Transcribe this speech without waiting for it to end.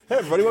Hey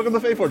everybody, welcome to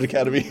Fae Forge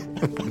Academy.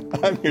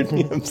 I'm your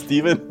DM,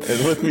 Steven,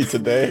 and with me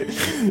today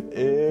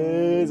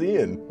is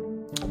Ian.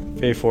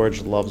 Fae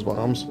Forge loves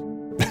bombs.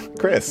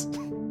 Chris.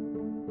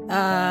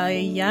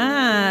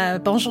 Yeah.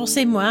 Bonjour,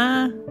 c'est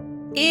moi.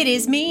 It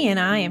is me, and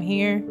I am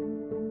here.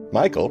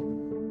 Michael.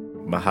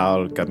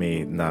 Mahal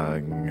kami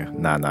ng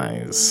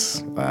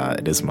nanais.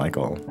 It is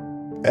Michael.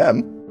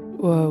 M.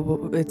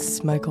 Whoa,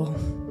 it's Michael.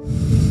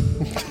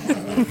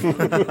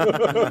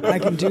 I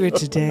can do it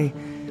today.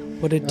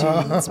 What it do?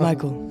 It's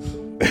Michael.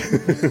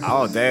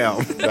 Oh,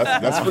 damn.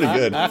 That's pretty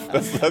good.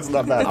 That's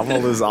not bad. I'm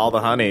going to lose all the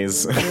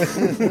honeys.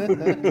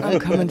 I'm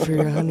coming for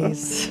your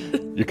honeys.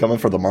 You're coming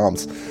for the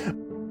moms.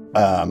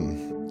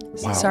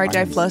 Wow, Sorry, did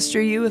I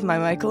fluster you with my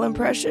Michael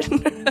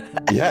impression?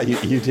 Yeah,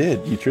 you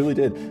did. You truly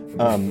did.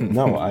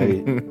 No,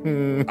 I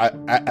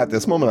at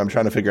this moment, I'm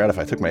trying to figure out if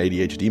I took my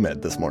ADHD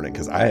med this morning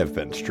because I have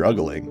been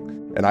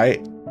struggling. And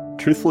I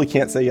truthfully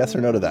can't say yes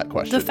or no to that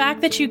question. The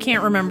fact that you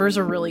can't remember is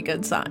a really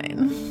good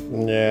sign.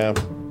 Yeah.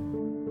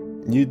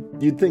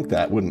 You'd think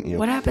that, wouldn't you?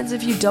 What happens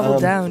if you double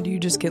down? Do you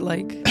just get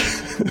like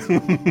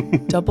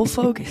double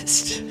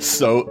focused?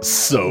 So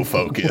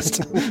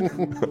focused.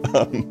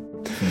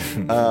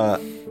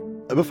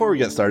 Before we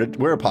get started,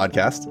 we're a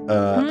podcast,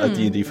 a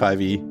D&D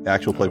 5e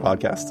actual play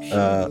podcast.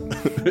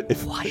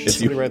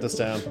 If You write this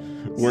down.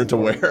 weren't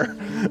aware.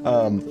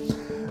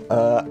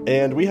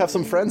 And we have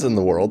some friends in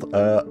the world,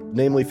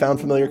 namely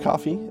Found Familiar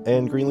Coffee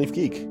and Greenleaf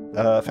Geek.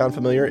 Found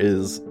Familiar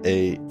is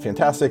a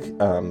fantastic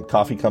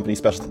coffee company.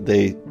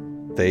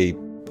 They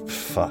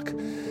fuck.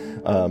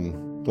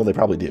 Well, they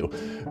probably do.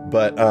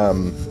 But,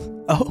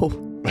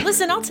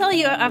 Listen, I'll tell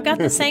you, I've got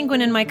the sanguine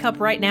in my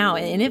cup right now,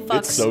 and it fucks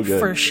It's so good.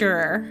 for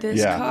sure. This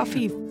Yeah.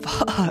 coffee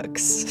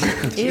fucks.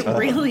 It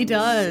really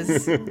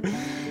does.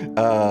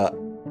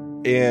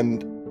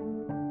 and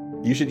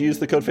you should use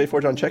the code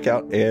FAEFORGE on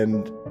checkout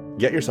and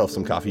get yourself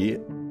some coffee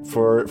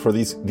for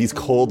these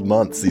cold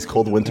months, these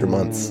cold winter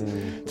months,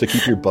 to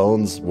keep your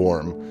bones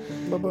warm.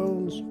 My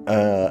bones.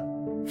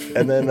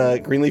 And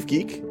then Greenleaf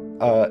Geek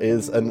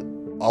is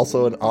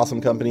also an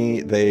awesome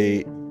company.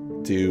 They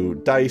do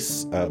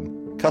dice,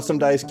 custom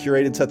dice,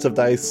 curated sets of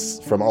dice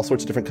from all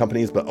sorts of different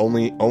companies, but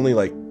only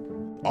like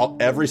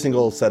every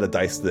single set of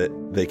dice that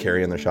they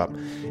carry in their shop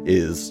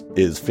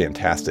is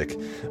fantastic.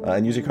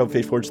 And use your code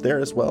FAEFORGE there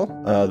as well,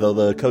 though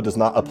the code does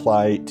not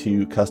apply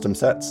to custom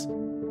sets.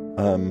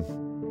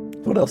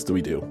 What else do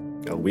we do?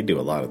 Oh, we do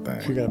a lot of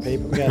things. We got a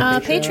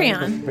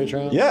Patreon.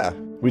 Patreon? Yeah,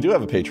 we do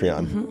have a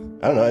Patreon.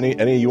 I don't know, any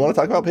of you want to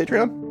talk about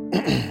Patreon?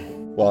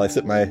 While I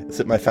sip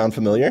my Found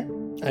Familiar?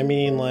 I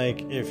mean,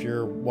 like, if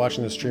you're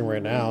watching this stream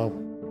right now,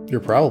 you're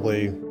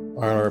probably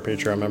one of our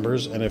Patreon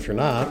members, and if you're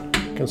not,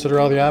 consider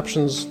all the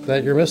options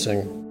that you're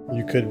missing.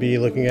 You could be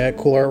looking at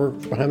cool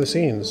artwork behind the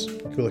scenes. You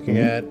could be looking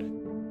at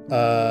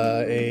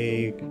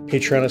a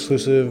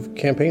Patreon-exclusive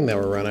campaign that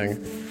we're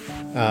running.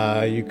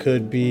 You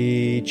could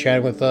be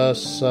chatting with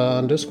us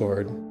on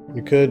Discord.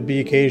 You could be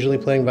occasionally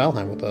playing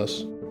Valheim with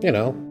us. You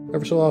know,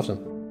 every so often.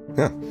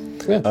 Yeah.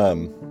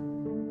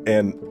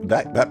 And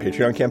that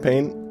Patreon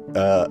campaign,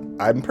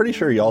 I'm pretty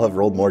sure y'all have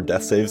rolled more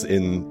death saves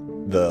in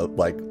the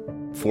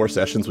 4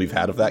 sessions we've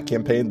had of that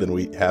campaign than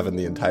we have in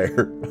the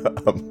entire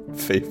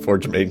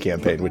FAEFORGE main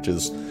campaign, which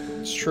is...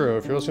 It's true.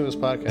 If you're listening to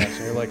this podcast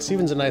and you're like,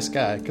 Steven's a nice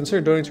guy,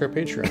 consider donating to our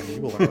Patreon.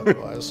 You will learn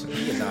otherwise.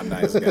 You're not a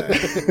nice guy.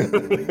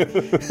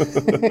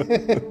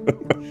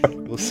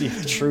 We'll see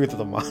the truth of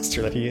the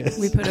monster that he is.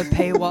 We put a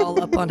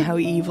paywall up on how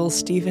evil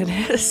Steven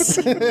is.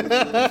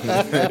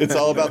 It's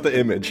all about the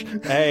image.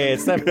 Hey,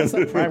 it's that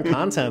prime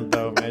content,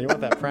 though, man. You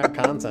want that prime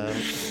content.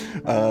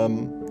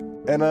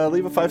 And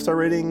leave a 5-star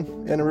rating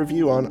and a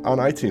review on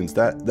iTunes.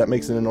 That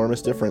makes an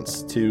enormous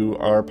difference to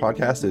our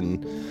podcast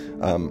and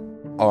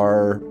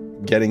our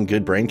getting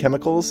good brain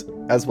chemicals,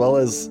 as well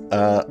as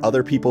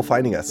other people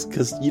finding us.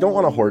 Because you don't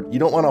want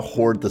to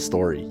hoard the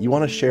story. You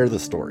want to share the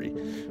story.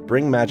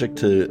 Bring magic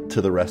to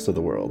the rest of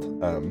the world.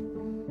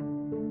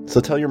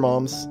 So tell your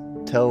moms,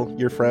 tell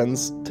your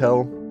friends,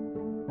 tell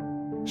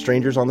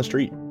strangers on the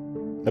street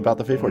about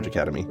the FAEFORGE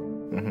Academy.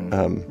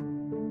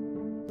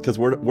 Because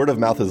word of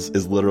mouth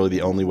is literally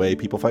the only way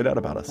people find out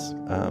about us.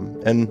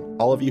 And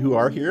all of you who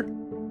are here,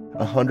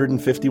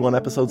 151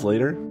 episodes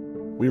later,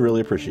 we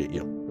really appreciate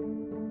you.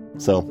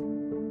 So,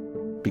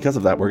 because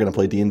of that, we're going to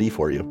play D&D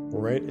for you.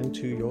 Right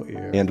into your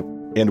ear.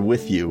 And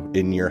with you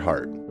in your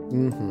heart.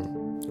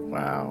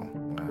 Wow.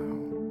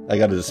 I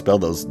got to dispel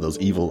those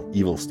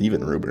evil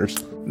Steven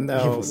rumors.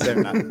 No, they're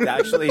not. They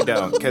actually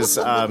don't, because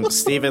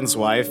Steven's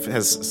wife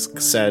has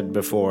said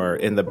before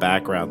in the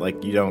background,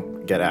 like, you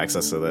don't get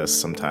access to this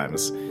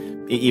sometimes,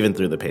 even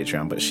through the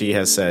Patreon, but she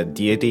has said,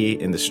 deity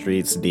in the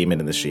streets, demon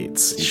in the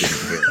sheets.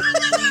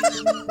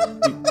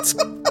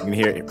 You can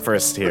hear it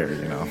first here,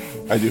 you know.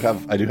 I do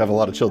have a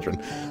lot of children.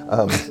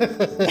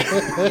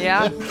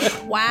 Yeah.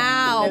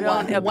 Wow. It'll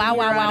Wow, pull you wow,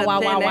 out wow, of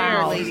wow, wow, thin air,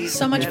 wow. ladies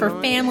So and much for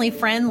gentlemen. family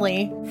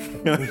friendly.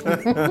 I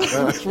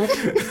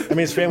mean,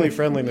 it's family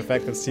friendly in the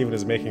fact that Steven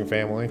is making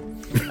family.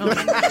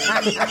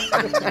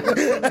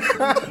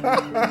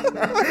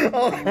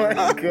 Oh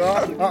my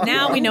god.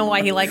 Now we know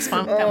why he likes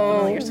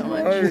Familiar so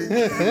much.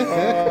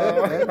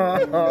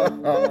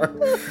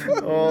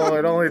 Oh,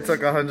 it only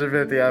took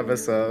 150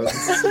 episodes.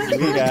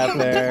 We got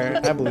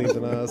there. I believed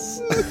in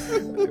us.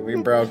 We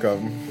broke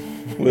them.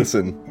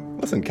 Listen,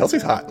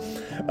 Kelsey's hot.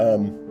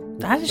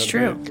 That is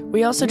true.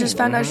 We also just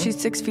found out she's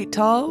 6 feet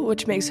tall,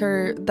 which makes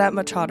her that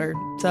much hotter.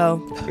 So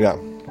Yeah.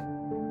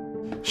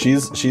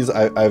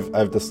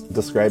 I've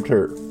described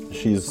her.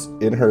 She's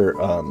in her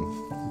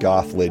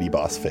goth lady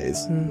boss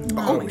phase.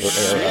 Oh,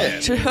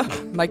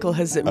 shit. Michael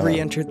has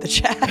re-entered the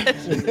chat.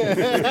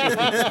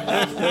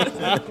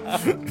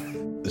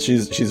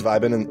 She's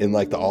vibing in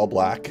like the all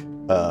black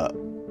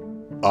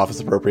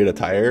office appropriate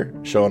attire,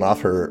 showing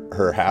off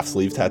her half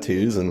sleeve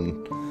tattoos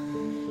and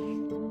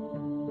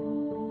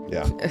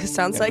yeah. It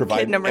sounds And like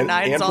kid number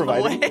 9's and on the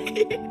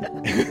way.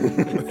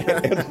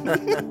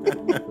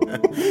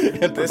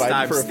 And This providing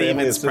time for a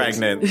family of Steven's six.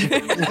 pregnant.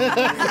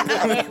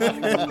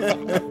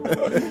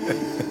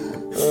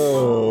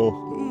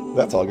 Oh,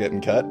 that's all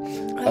getting cut.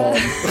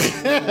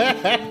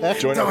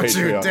 Join our Don't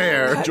you Patreon.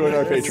 dare. Join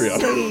our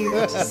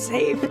Patreon.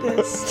 Save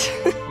this.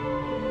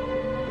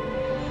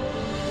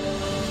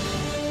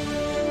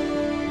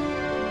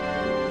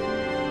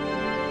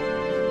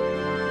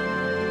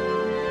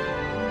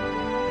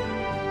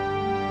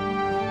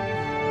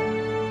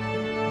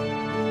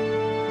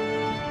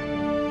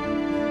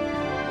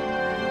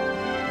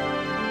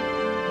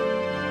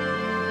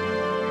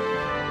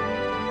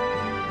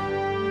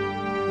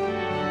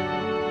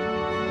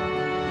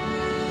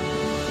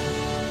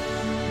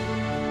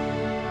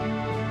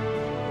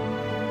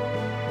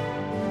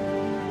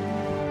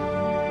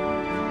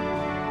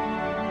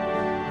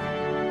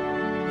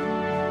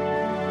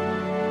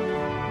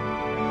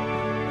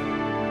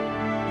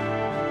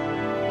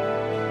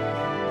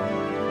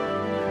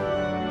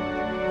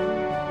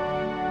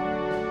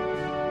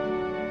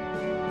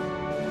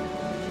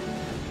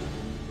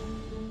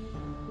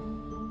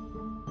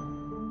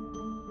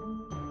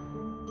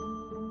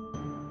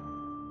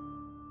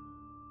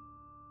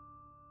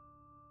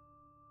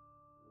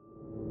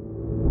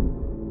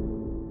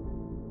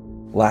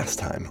 Last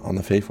time on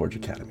the Feyforge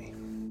Academy.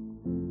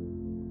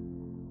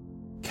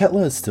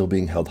 Ketla is still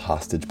being held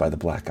hostage by the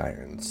Black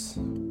Irons,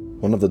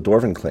 one of the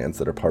Dwarven clans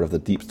that are part of the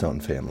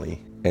Deepstone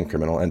family and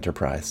criminal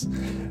enterprise.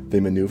 They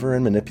maneuver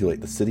and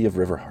manipulate the city of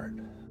Riverheart,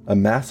 a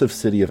massive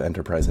city of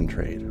enterprise and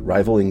trade,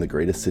 rivaling the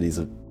greatest cities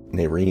of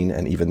Nairene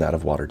and even that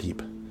of Waterdeep.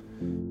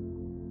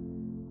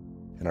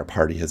 And our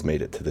party has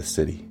made it to this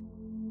city.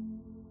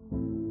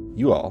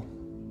 You all,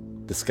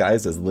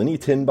 disguised as Linny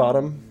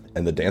Tinbottom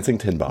and the Dancing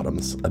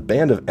Tinbottoms, a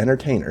band of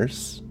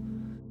entertainers,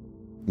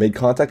 made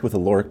contact with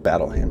Aloric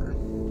Battlehammer,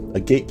 a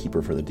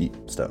gatekeeper for the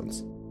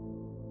Deepstones.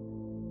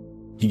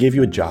 He gave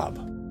you a job.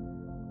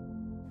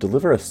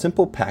 Deliver a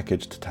simple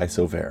package to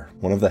Tysover,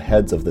 one of the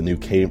heads of the new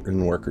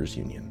Cairn Workers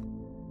Union.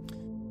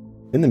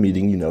 In the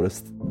meeting, you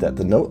noticed that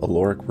the note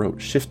Aloric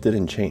wrote shifted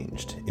and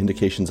changed,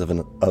 indications of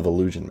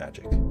illusion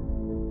magic,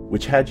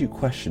 which had you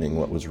questioning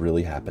what was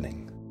really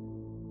happening.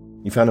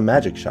 You found a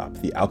magic shop,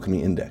 the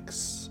Alchemy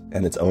Index,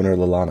 and its owner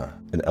Lalana,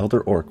 an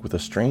elder orc with a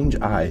strange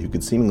eye who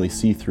could seemingly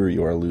see through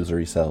your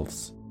illusory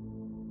selves.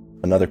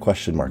 Another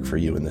question mark for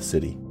you in the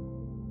city.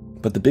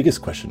 But the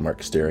biggest question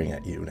mark staring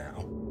at you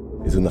now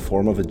is in the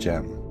form of a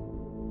gem.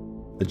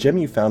 A gem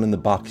you found in the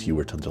box you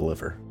were to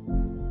deliver.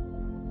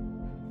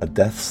 A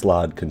Death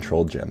Slod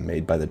control gem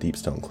made by the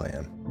Deepstone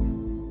clan.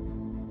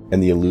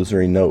 And the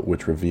illusory note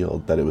which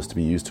revealed that it was to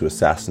be used to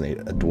assassinate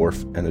a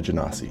dwarf and a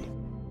genasi,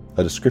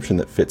 a description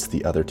that fits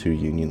the other two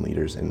union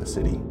leaders in the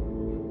city.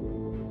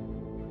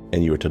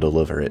 And you were to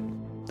deliver it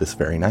this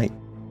very night.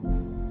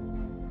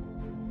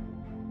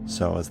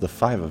 So as the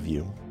five of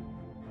you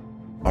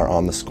are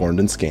on the Scorned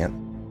and Scant,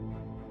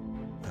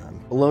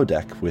 below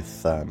deck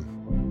with,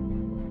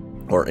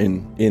 or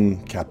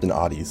in Captain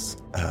Audie's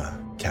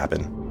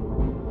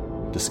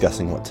cabin,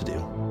 discussing what to do,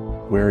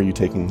 where are you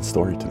taking the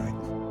story tonight?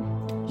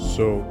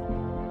 So,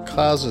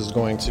 Kaz is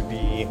going to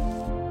be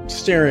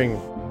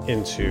staring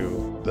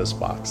into this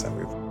box that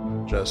we've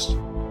just,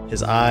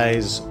 his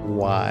eyes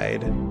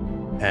wide,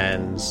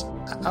 and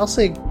I'll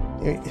say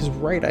his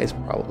right eye's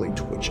probably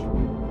twitching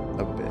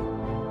a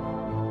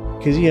bit,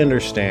 because he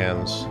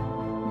understands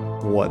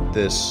what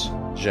this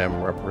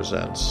gem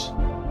represents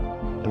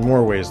in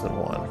more ways than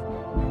one.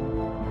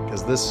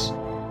 Because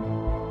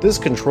this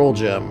control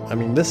gem, I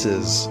mean, this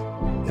is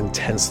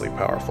intensely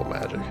powerful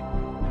magic,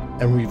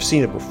 and we've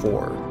seen it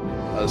before.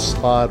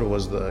 Slod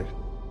was the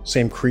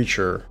same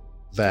creature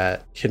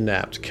that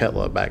kidnapped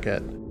Ketla back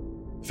at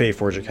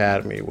Feyforge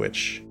Academy,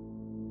 which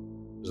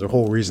is the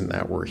whole reason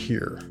that we're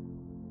here.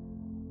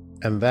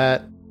 And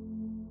that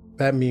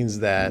means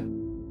that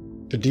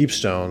the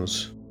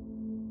Deepstones,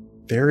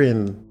 they're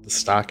in the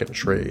stock and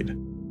trade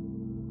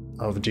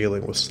of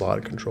dealing with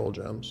Slod control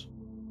gems.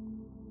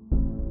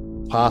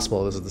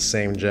 possible this is the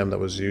same gem that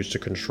was used to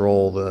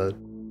control the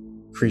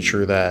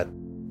creature that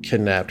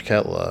kidnapped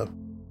Ketla,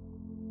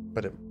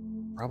 but it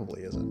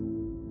probably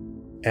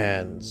isn't.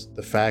 And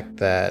the fact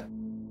that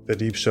the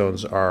Deep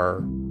Stones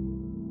are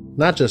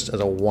not just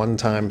as a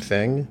one-time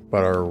thing,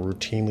 but are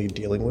routinely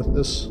dealing with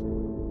this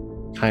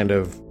kind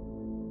of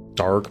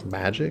dark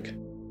magic.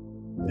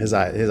 His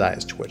eye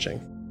is twitching.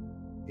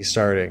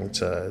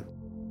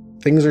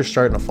 Things are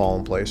starting to fall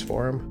in place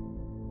for him.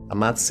 I'm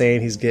not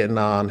saying he's getting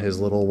on his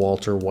little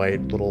Walter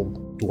White little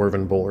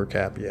dwarven bowler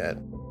cap yet,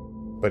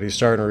 but he's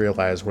starting to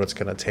realize what it's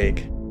going to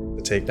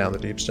take down the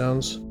Deep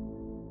Stones,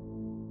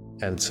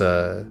 and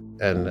to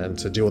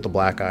deal with the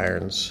Black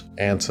Irons,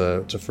 and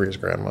to free his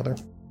grandmother.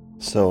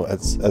 So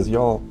as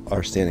y'all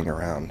are standing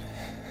around,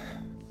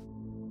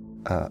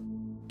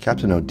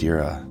 Captain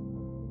Odira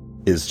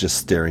is just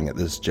staring at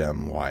this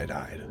gem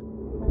wide-eyed.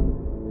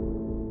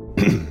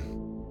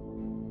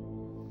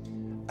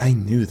 I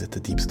knew that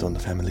the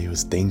Deepstone family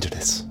was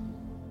dangerous.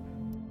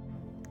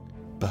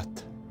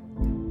 But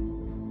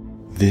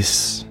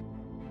this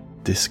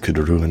could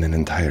ruin an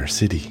entire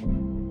city.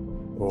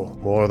 Oh,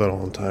 more than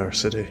an entire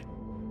city.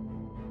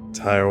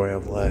 Entire way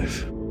of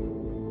life.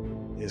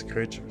 These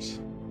creatures.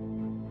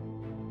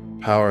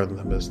 Power in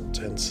them is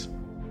intense.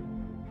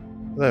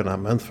 They're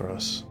not meant for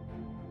us.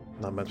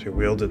 Not meant to be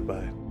wielded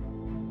by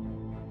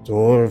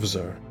dwarves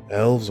or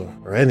elves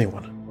or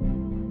anyone.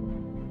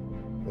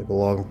 They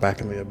belong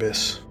back in the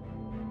abyss.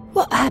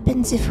 What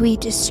happens if we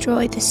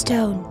destroy the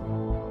stone?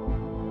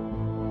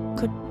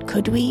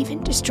 Could we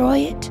even destroy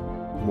it?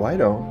 Why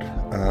don't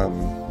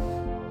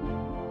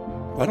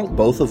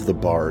both of the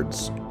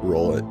bards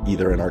roll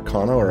either an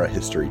Arcana or a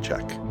History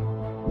check?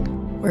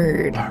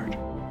 Word.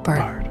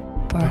 Bard.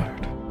 Bard.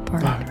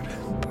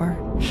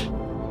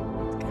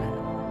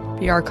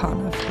 Be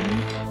Arcana for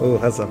me. Oh,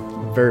 that's a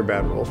very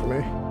bad roll for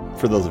me.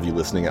 For those of you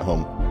listening at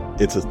home,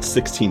 it's a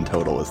 16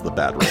 total is the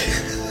bad roll.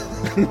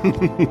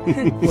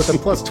 With a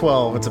plus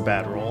 12, it's a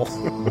bad roll.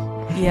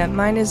 Yeah,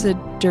 mine is a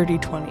dirty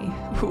 20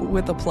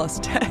 with a plus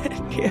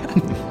 10. Yeah.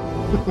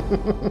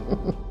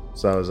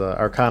 So it was an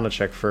Arcana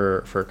check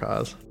for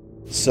Kaz.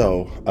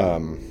 So,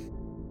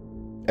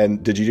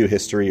 and did you do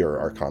History or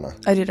Arcana?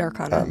 I did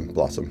Arcana.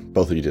 Blossom.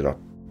 Both of you did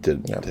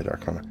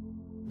Arcana.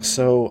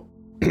 So,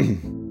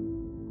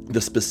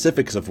 the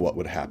specifics of what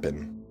would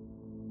happen,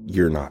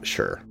 you're not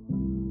sure.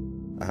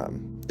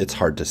 It's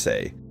hard to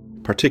say.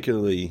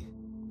 Particularly,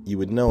 you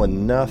would know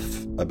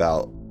enough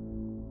about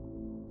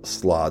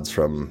Slods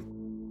from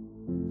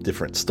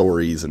different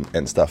stories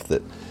and stuff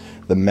that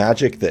the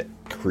magic that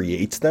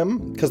creates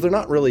them, because they're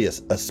not really a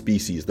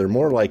species, they're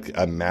more like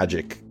a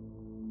magic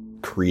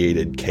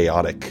created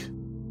chaotic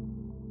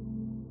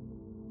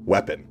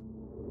weapon,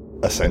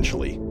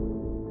 essentially,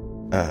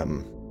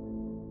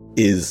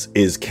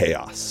 is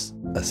chaos,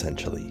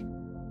 essentially.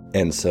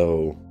 And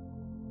so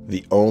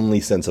the only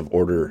sense of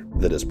order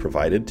that is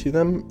provided to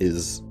them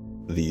is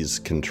these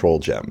control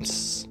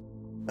gems.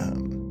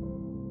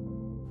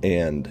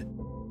 And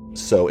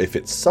so if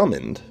it's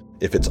summoned,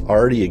 if it's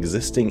already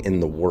existing in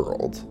the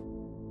world,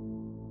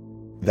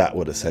 that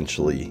would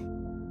essentially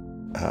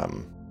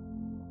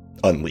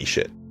unleash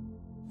it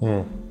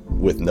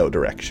with no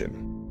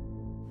direction.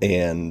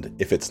 And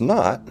if it's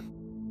not,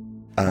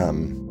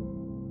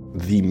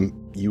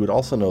 you would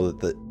also know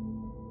that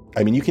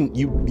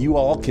you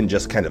all can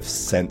just kind of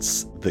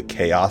sense the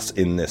chaos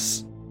in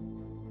this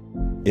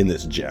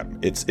gem.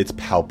 It's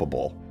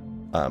palpable,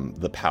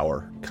 the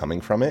power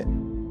coming from it,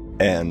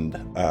 and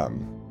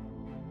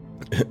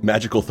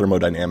magical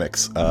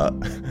thermodynamics.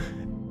 That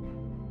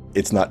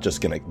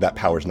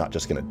power's not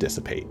just gonna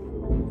dissipate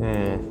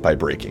by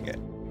breaking it.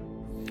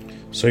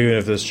 So even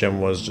if this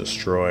gem was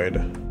destroyed,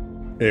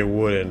 it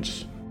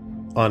wouldn't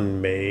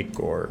unmake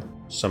or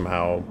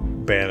somehow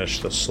banish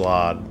the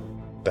Slod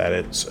that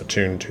it's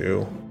attuned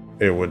to.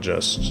 It would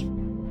just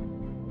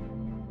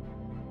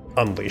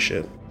unleash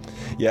it.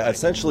 Yeah,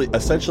 essentially,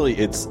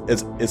 it's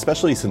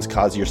especially since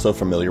Kaz, you're so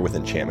familiar with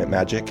enchantment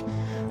magic,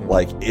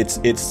 like it's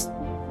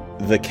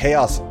the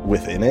chaos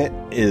within it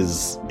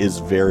is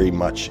very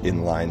much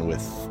in line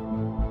with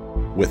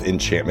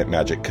enchantment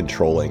magic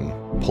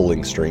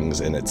pulling strings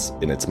in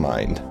its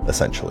mind,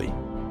 essentially.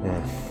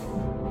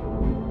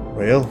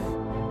 Well,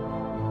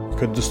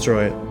 could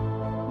destroy it.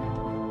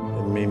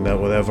 It'd mean that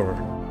whatever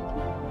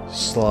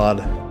Slod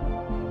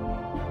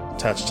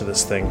attached to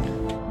this thing,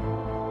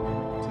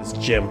 to this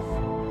gem,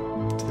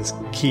 to this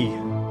key,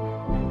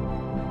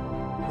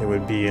 it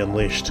would be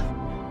unleashed.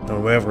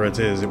 And wherever it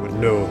is, it would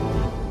know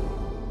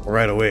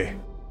right away.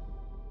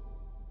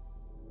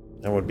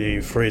 And would be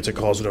free to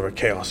cause whatever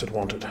chaos it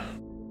wanted.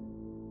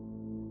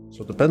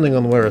 So depending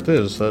on where it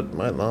is, that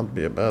might not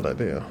be a bad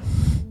idea.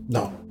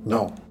 No.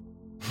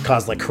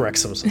 Kaz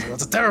corrects himself.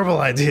 That's a terrible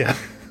idea.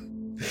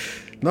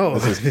 No,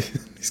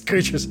 these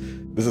creatures.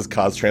 This is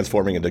Kaz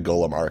transforming into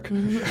Golemark.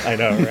 I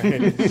know,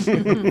 right?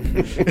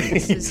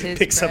 He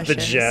picks up the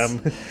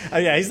gem. Oh,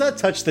 yeah, he's not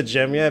touched the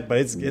gem yet, but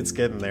it's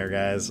getting there,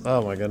 guys.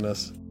 Oh my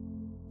goodness.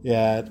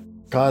 Yeah,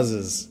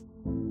 Kaz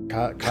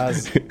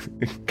Kaz.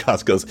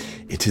 Kaz goes,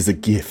 "It is a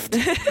gift." Oh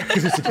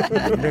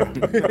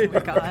my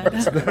god.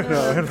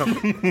 No.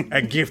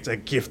 A gift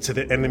to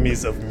the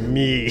enemies of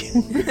me.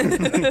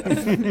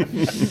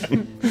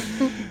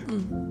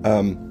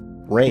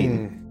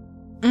 Rain.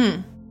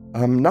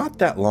 Not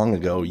that long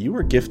ago, you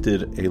were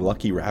gifted a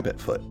lucky rabbit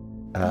foot.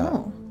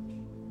 Oh.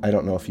 I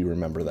don't know if you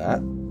remember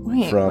that.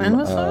 Wait, when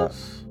was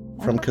this?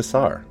 From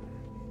Kassar.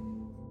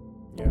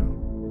 Yeah.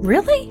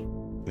 Really?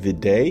 The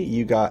day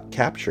you got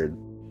captured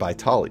by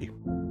Tali,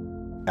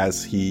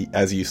 as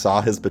you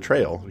saw his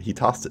betrayal, he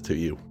tossed it to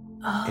you.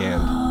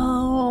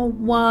 Oh,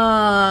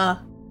 wow.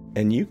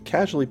 And you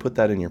casually put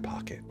that in your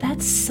pocket.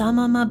 That's some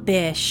of my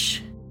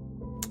bish.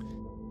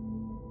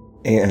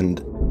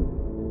 And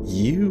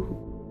you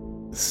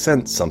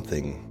sense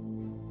something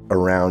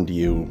around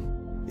you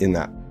in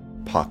that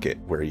pocket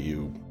where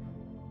you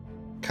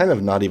kind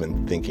of not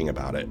even thinking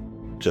about it,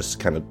 just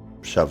kind of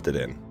shoved it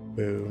in.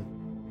 Boo.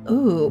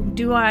 Ooh,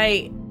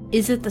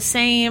 is it the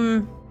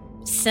same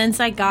sense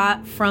I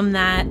got from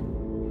that,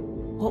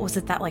 what was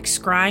it, that like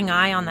scrying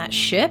eye on that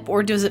ship,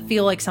 or does it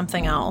feel like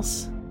something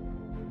else?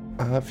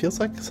 It feels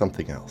like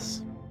something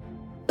else.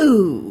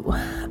 Ooh,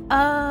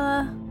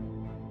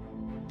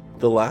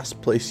 The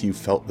last place you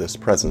felt this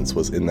presence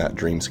was in that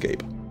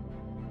dreamscape.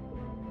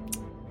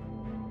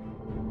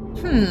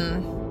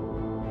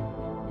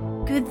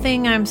 Good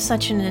thing I'm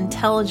such an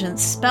intelligent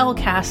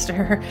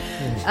spellcaster.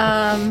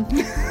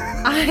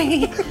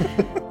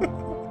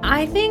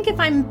 I think if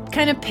I'm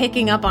kind of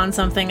picking up on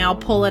something, I'll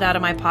pull it out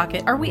of my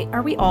pocket. Are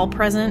we all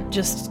present?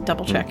 Just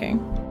double checking.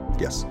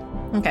 Yes.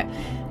 Okay.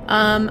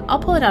 I'll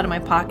pull it out of my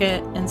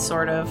pocket and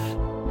sort of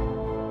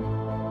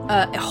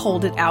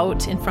hold it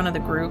out in front of the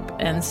group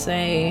and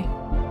say,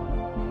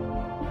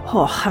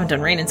 "Oh, I haven't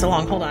done rain in so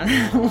long. Hold on."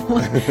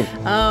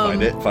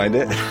 Find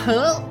it.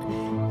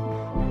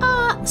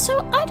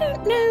 So I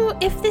don't know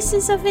if this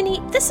is of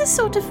any. This is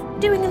sort of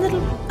doing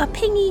a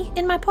pingy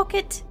in my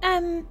pocket.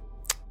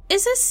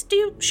 Is this?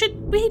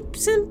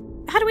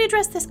 How do we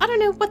address this? I don't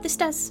know what this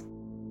does.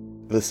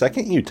 The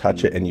second you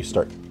touch it and you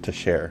start to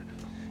share,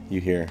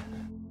 you hear,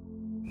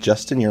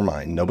 just in your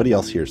mind, nobody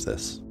else hears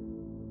this,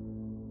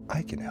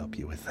 "I can help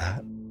you with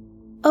that."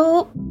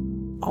 Oh,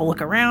 I'll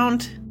look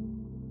around.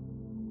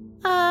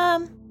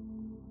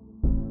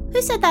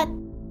 Who said that?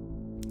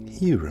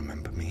 You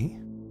remember me?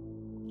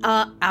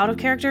 Out of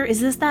character? Is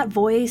this that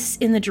voice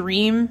in the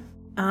dream?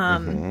 I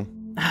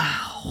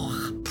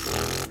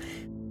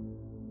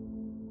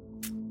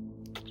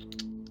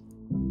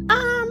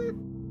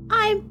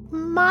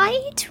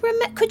might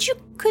remember.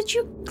 Could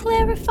you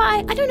clarify?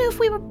 I don't know if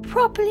we were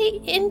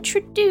properly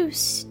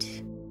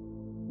introduced.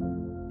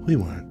 We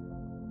weren't,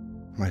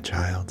 my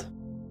child.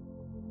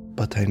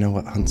 But I know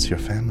what hunts your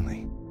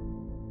family.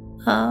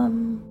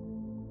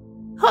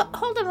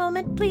 Hold a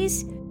moment,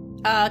 please.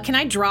 Can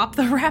I drop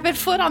the rabbit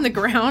foot on the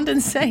ground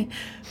and say,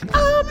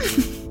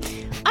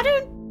 I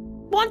don't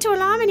want to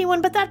alarm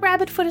anyone, but that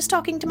rabbit foot is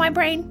talking to my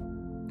brain.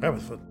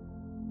 Rabbit foot?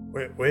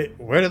 Wait,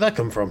 where did that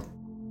come from?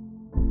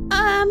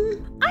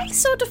 I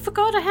sort of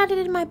forgot I had it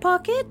in my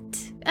pocket.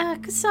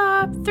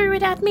 Kassar threw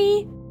it at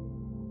me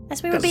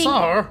as we were being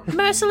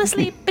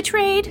mercilessly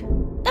betrayed.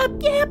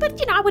 Yeah,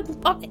 but, I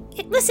wouldn't...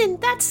 listen,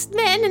 that's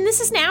then, and this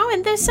is now,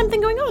 and there's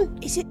something going on.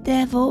 Is it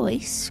their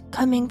voice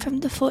coming from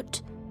the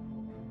foot?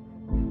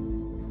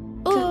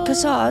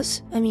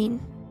 Kassar's, I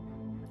mean.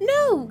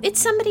 No,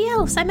 it's somebody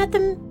else. I met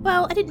them...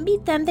 Well, I didn't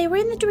meet them. They were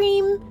in the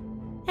dream,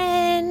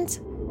 and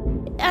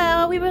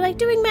we were,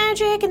 doing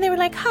magic, and they were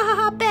like, ha ha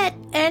ha, bet.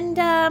 And,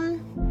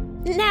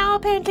 now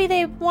apparently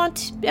they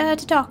want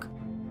to talk.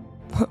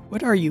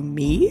 What are you,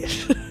 me?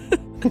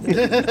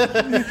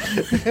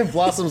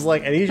 Blossom's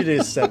like, I need you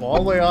to step all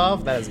the way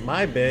off. That is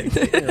my bit.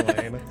 Get in your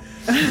lane.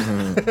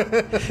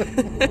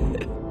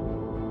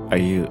 Are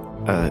you,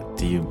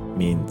 do you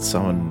mean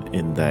someone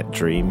in that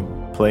dream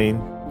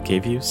plane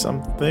gave you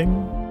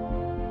something?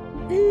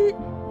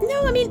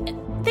 No, I mean,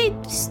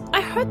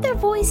 I heard their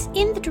voice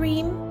in the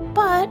dream,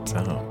 but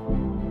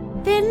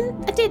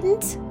then I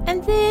didn't,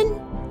 and then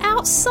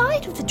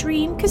outside of the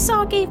dream,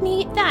 Kassar gave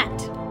me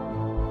that.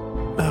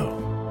 Oh.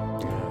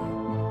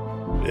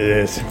 It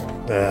is.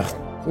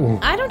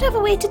 I don't have a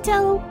way to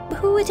tell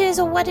who it is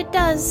or what it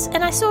does,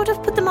 and I sort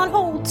of put them on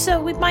hold, so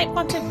we might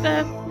want to,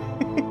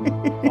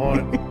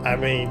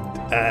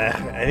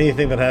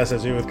 anything that has to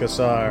do with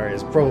Kassar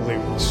is probably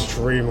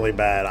extremely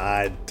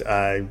bad.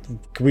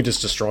 Can we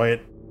just destroy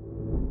it?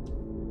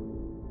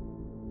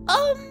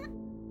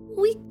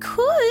 We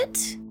could.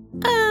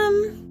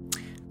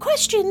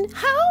 Question,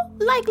 how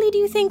likely do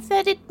you think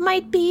that it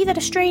might be that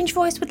a strange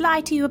voice would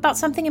lie to you about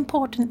something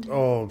important?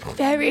 Oh,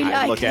 Very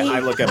likely. I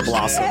look at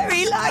Blossom.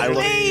 Very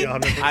likely.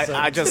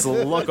 I just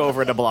look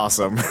over to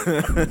Blossom.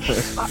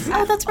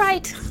 Oh, that's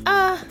right.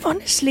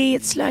 Honestly,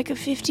 it's like a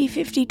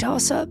 50-50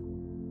 toss-up.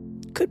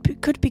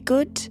 Could be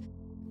good.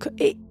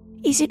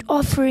 Is it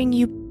offering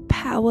you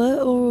power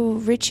or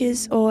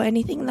riches or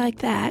anything like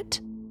that?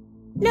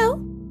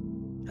 No.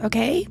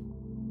 Okay.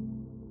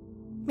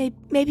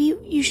 Maybe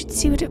you should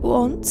see what it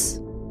wants.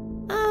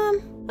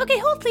 Okay,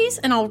 hold please.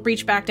 And I'll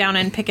reach back down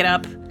and pick it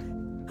up.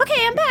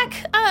 Okay, I'm back.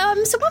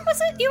 So what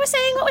was it you were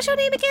saying? What was your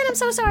name again? I'm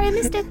so sorry, I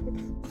missed it.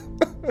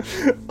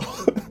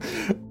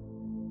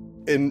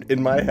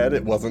 In my head,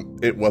 it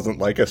wasn't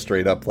like a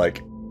straight up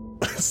like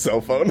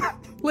cell phone.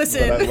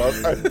 Listen,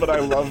 but I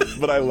love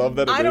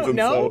that it I don't isn't.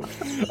 know.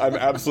 So I'm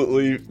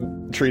absolutely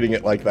treating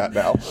it like that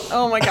now.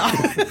 Oh my god.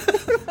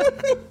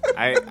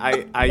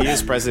 I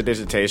use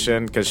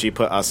prestidigitation because she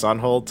put us on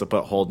hold to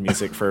put hold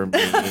music for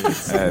me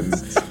and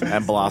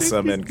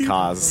Blossom and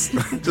Kaz.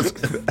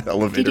 Just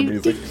elevator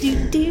music.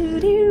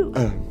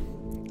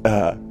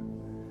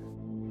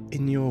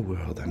 In your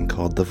world, I'm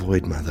called the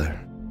Void Mother.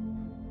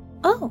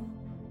 Oh.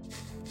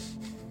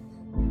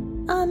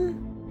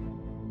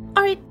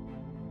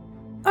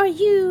 Are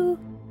you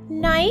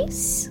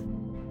nice?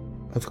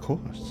 Of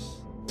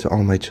course. To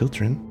all my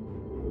children.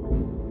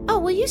 Oh,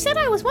 well, you said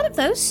I was one of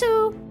those,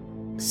 so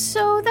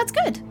that's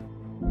good.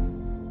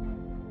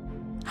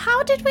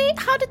 How did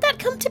that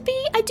come to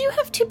be? I do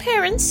have 2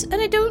 parents,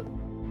 and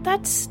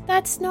that's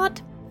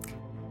not...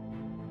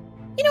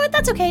 You know what,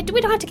 that's okay, we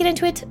don't have to get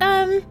into it.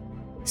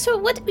 So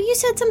what, you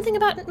said something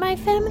about my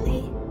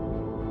family?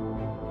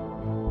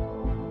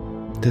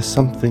 There's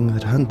something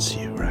that hunts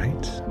you,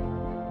 right?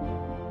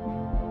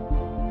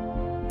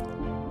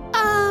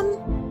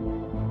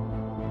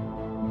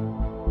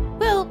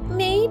 Well,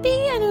 maybe.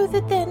 I know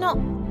that they're not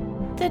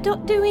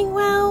doing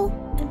well,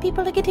 and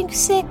people are getting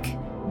sick.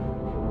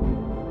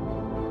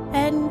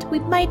 And we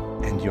might...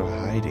 And you're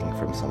hiding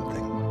from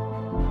something.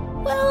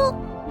 Well,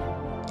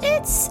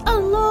 it's a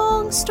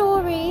long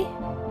story.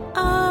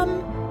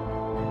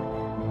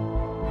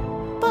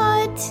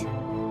 But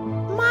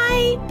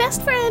my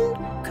best friend,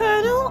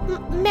 Colonel,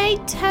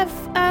 might have,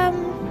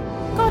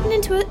 gotten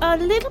into a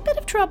little bit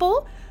of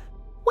trouble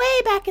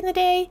way back in the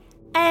day,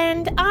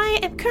 and I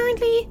am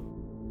currently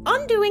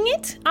undoing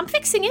it. I'm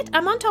fixing it.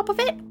 I'm on top of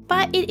it,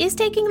 but it is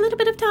taking a little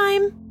bit of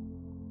time.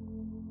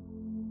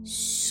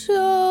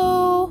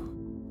 So,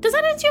 does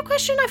that answer your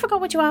question? I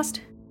forgot what you asked.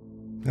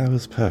 That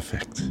was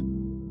perfect.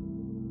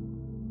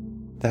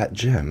 That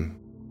gem.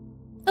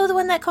 Oh, the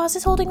one that Kaz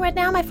is holding right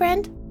now, my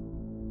friend?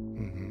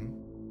 Mm-hmm.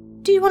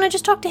 Do you want to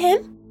just talk to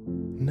him?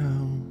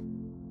 No.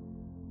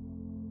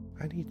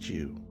 I need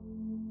you.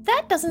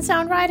 That doesn't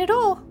sound right at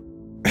all.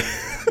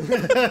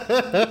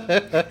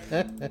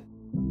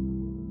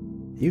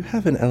 You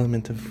have an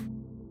element of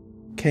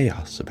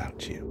chaos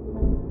about you.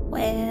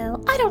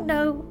 Well, I don't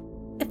know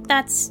if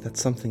that's...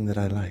 That's something that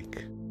I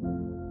like.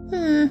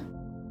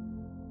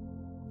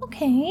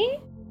 Okay.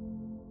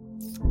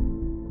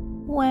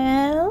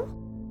 Well...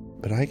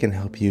 But I can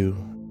help you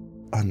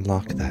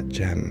unlock that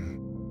gem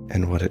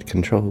and what it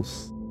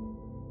controls.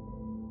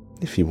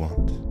 If you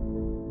want.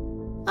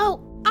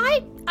 Oh,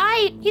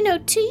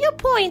 to your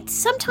point,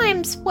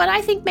 sometimes what I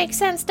think makes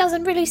sense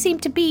doesn't really seem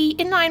to be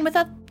in line with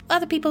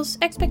other people's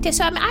expectations.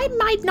 So I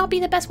might not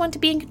be the best one to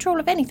be in control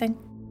of anything.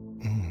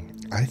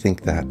 I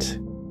think that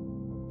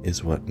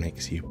is what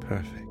makes you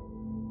perfect.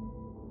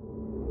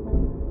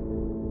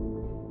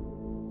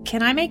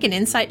 Can I make an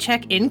insight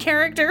check in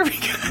character?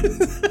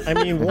 Because I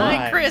mean,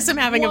 why? I, Chris, am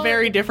having a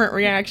very different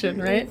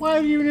reaction, right? Why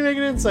do you make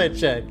an insight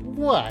check?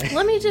 Why?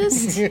 Let me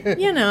just,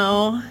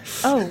 Oh,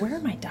 where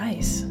are my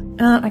dice?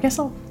 I guess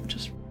I'll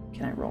just...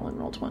 Can I roll and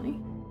roll 20?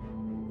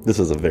 This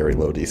is a very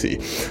low DC.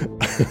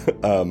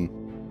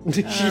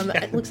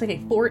 It looks like a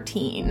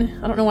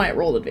 14. I don't know why I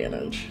rolled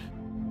advantage.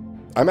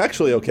 I'm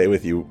actually okay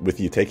with you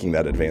taking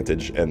that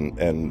advantage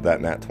and that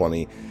nat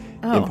 20,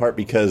 in part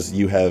because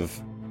you have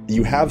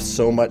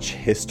so much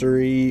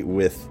history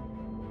with,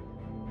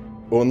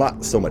 well,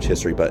 not so much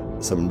history, but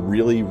some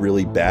really,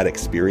 really bad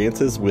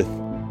experiences with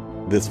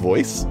this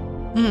voice.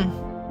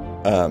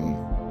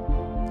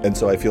 And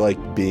so I feel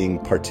like being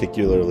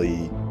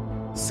particularly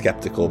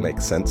skeptical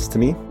makes sense to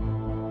me.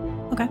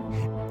 Okay.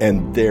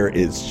 And there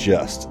is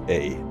just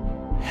a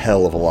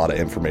hell of a lot of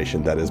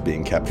information that is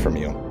being kept from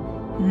you.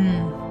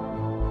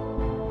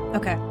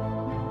 Okay.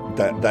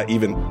 That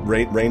even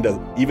Rain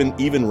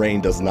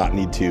does not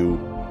need to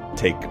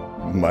take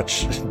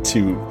much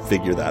to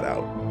figure that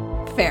out.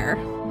 Fair.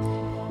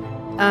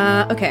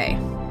 Okay.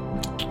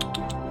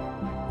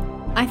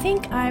 I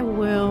think I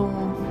will...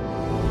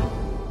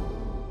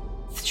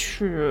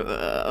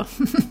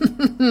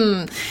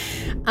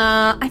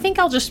 I think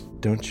I'll just...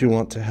 Don't you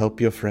want to help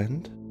your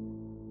friend?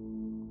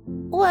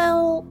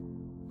 Well,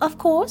 of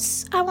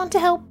course. I want to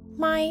help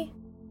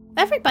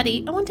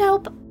everybody. I want to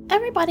help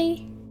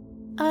everybody.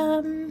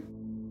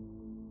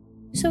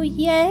 So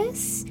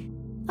yes.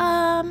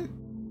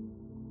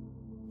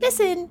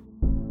 Listen.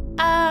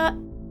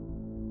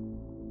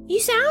 You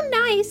sound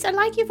nice. I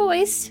like your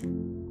voice.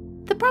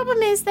 The problem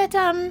is that,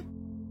 I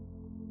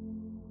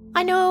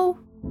know,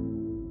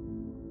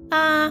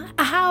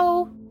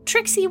 how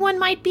tricksy one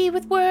might be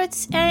with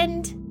words,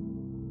 and,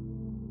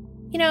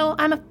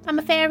 I'm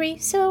a fairy,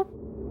 so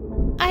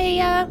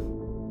I'm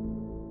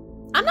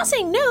not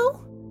saying no,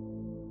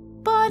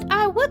 but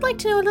I would like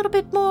to know a little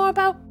bit more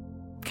about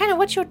kind of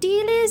what your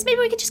deal is. Maybe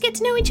we could just get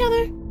to know each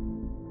other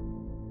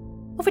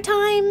over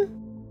time,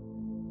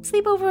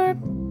 sleep over.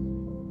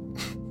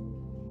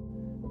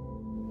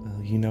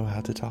 you know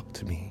how to talk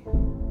to me.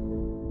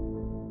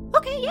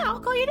 Okay, yeah, I'll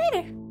call you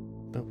later.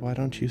 But why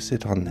don't you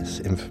sit on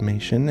this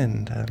information,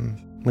 and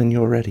when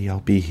you're ready, I'll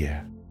be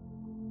here.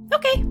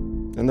 Okay.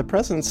 And the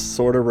presence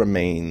sort of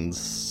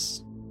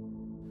remains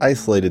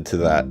isolated to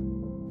that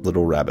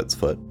little rabbit's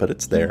foot, but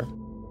it's there.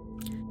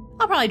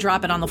 I'll probably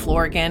drop it on the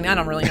floor again. I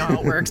don't really know how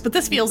it works, but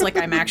this feels like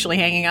I'm actually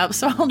hanging up,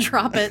 so I'll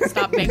drop it,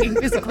 stop making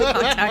physical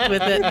contact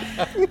with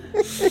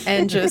it,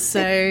 and just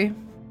say...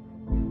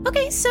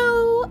 Okay,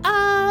 so,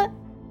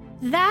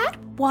 that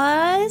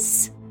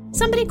was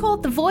somebody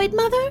called the Void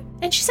Mother,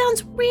 and she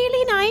sounds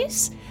really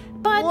nice,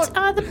 but,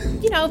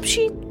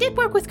 she did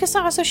work with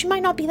Kassar, so she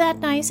might not be that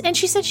nice, and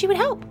she said she would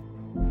help.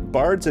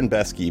 Bards and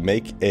Besky,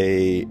 make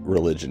a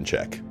religion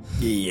check.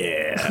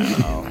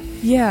 Yeah.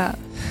 Yeah.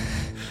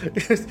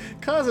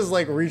 Kaz is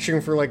like reaching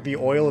for like the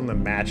oil and the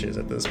matches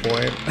at this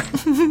point.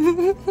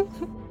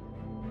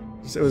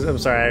 I'm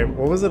sorry,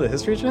 what was it, a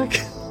history check?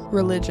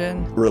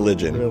 Religion.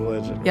 Religion.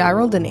 Yeah, I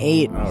rolled an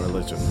 8. Oh,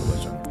 religion.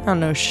 I don't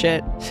know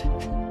shit.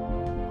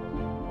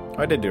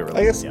 I did do religion.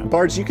 I guess, yeah.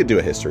 Bards, you could do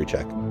a history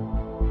check.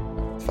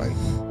 Fine.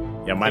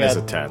 Yeah, mine is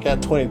a 10.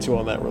 Got 22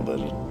 on that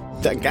religion.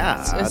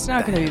 God. It's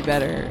not going to be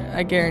better,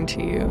 I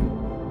guarantee you.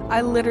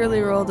 I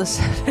literally rolled a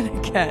 7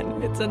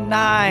 again. It's a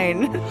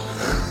 9.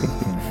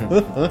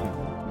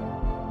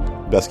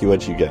 Besky,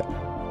 what'd you get?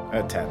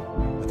 A 10.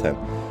 A 10.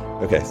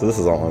 Okay, so this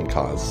is all on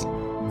Kaz.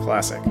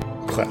 Classic.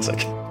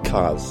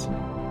 Kaz.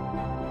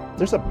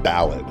 There's a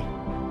ballad.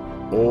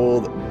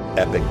 Old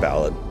epic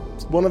ballad.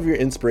 It's one of your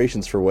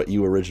inspirations for what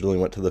you originally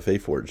went to the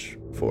Faeforge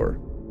for.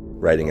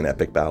 Writing an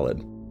epic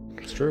ballad.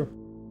 It's true.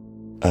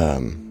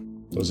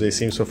 Those days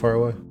seem so far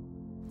away.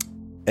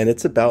 And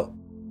it's about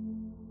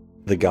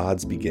the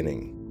gods'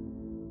 beginning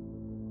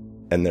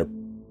and their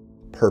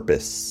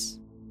purpose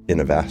in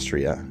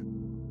Avastria.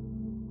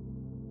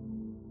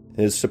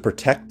 It is to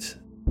protect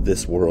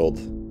this world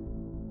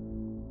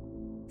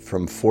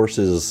from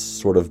forces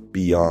sort of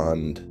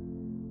beyond,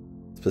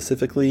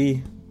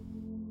 specifically,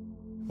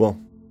 well,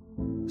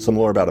 some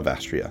lore about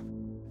Avastria.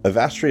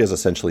 Avastria is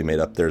essentially made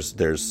up, there's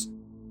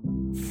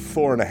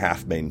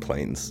 4.5 main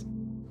planes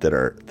that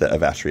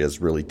Avastria is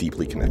really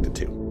deeply connected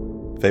to.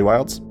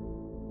 Feywilds,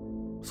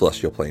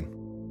 Celestial Plane,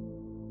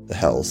 the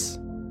Hells,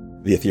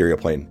 the Ethereal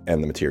Plane,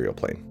 and the Material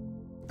Plane.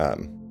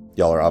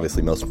 Y'all are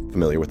obviously most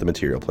familiar with the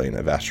Material Plane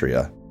of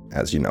Avastria,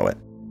 as you know it.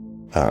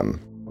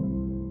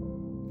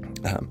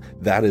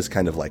 That is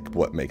kind of like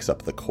what makes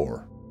up the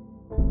core.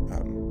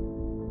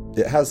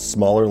 It has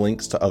smaller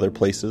links to other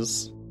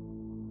places,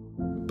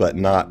 but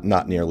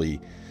not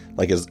nearly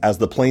like as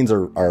the planes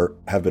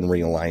have been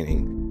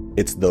realigning.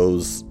 It's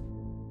those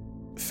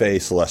Fey,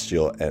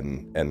 Celestial,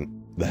 and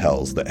the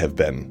Hells that have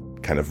been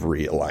kind of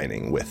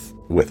realigning with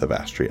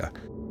Avastria.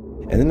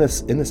 And in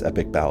this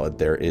epic ballad,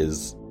 there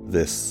is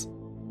this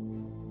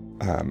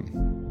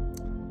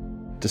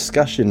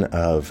discussion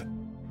of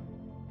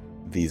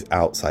these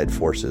outside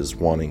forces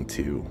wanting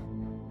to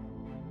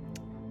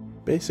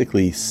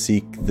basically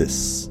seek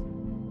this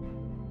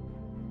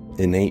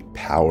innate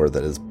power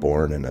that is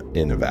born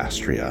in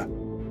Avastria.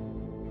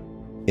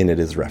 In it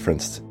is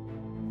referenced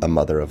a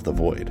mother of the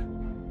void,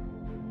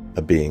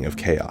 a being of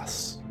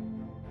chaos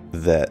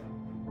that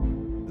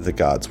the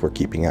gods were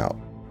keeping out.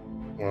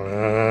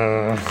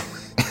 Why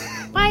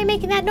are you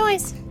making that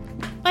noise?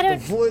 The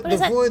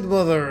Void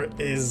Mother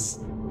is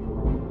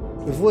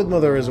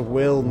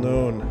well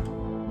known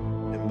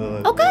in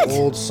the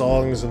old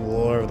songs and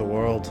lore of the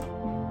world.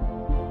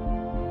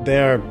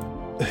 They're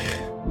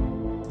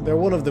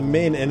one of the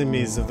main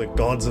enemies of the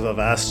gods of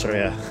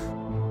Avastria.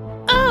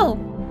 Oh!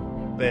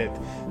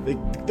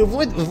 The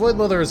Void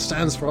Mother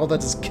stands for all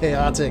that is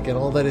chaotic and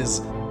all that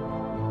is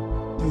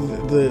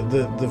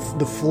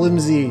the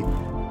flimsy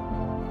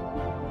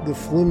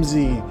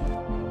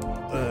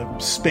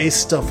space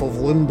stuff of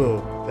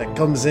limbo that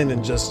comes in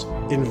and just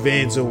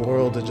invades a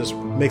world and just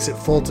makes it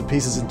fall to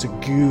pieces into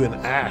goo and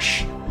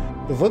ash.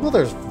 The Void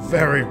Mother is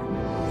very,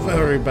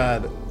 very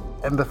bad,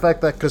 and the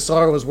fact that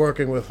Kassar was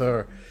working with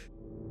her,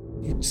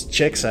 it just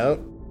checks out.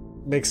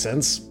 Makes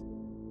sense.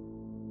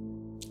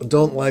 I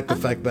don't like the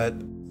fact that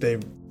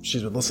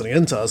she's been listening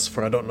in to us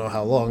for I don't know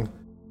how long.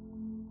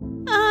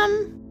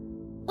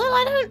 Well,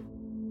 I don't...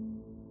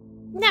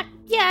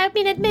 Yeah, I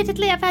mean,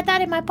 admittedly, I've had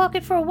that in my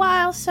pocket for a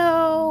while,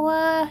 so,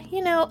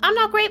 I'm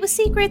not great with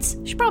secrets.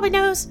 She probably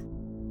knows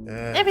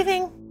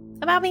everything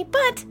about me,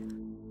 but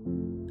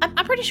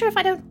I'm pretty sure if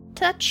I don't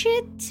touch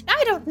it,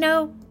 I don't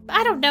know.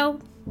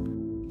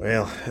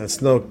 Well,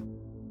 it's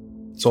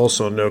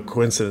also no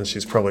coincidence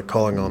she's probably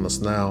calling on us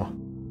now.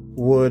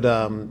 Would,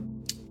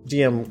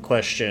 DM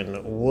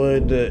question,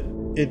 would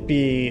it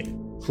be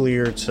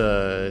clear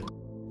to,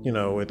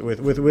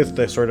 with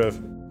the sort of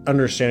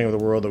understanding of the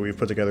world that we've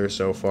put together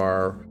so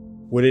far,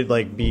 would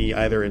it be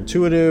either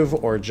intuitive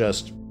or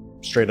just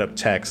straight up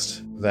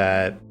text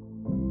that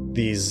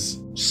these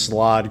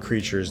slod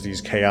creatures, these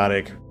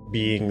chaotic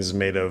beings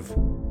made of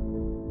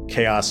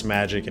chaos,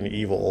 magic, and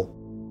evil,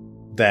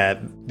 that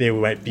they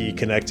might be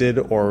connected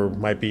or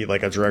might be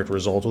a direct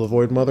result of the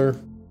Void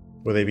Mother?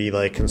 Would they be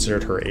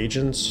considered her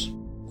agents?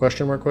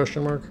 Question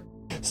mark?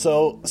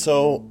 So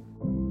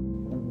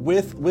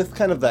with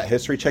kind of that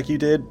history check you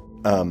did,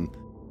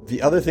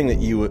 the other thing that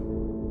you would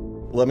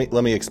let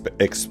me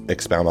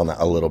expound on that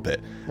a little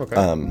bit. Okay.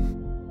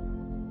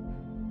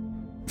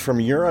 From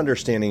your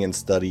understanding and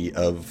study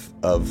of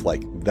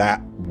like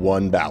that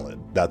one ballad,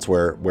 that's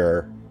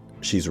where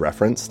she's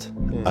referenced.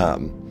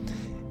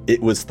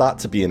 It was thought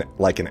to be an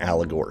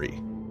allegory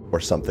or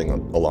something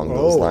along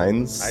those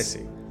lines. I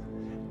see.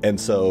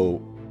 And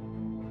so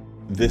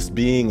this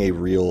being a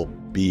real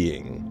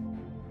being,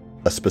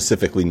 a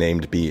specifically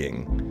named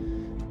being,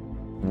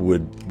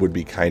 would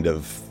be kind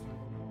of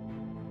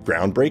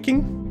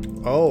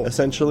groundbreaking. Oh,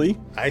 essentially.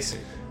 I see.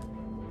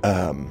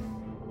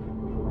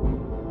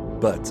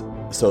 But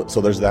so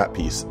there's that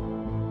piece,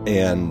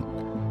 and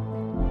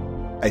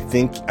I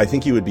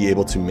think you would be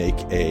able to make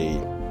a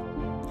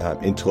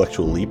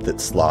intellectual leap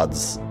that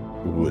Slods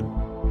would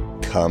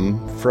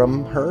come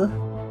from her.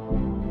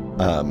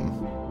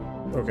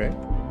 Okay.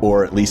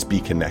 Or at least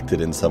be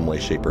connected in some way,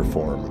 shape, or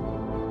form.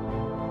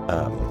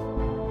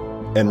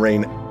 And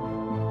Rain,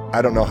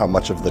 I don't know how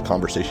much of the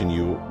conversation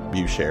you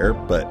share,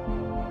 but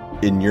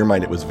in your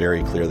mind it was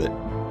very clear that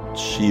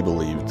she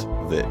believed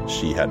that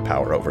she had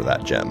power over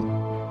that gem.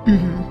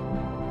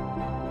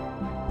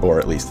 Mm-hmm. Or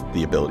at least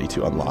the ability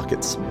to unlock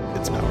its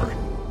power.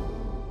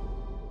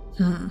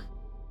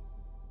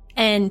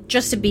 And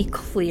just to be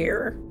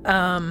clear,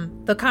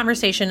 the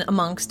conversation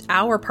amongst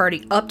our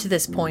party up to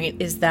this point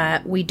is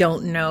that we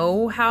don't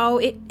know how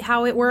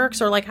it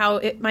works or like how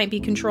it might be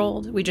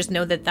controlled. We just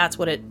know that that's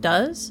what it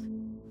does.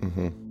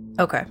 Mm-hmm.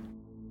 Okay.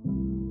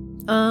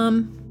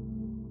 Oh,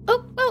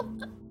 well,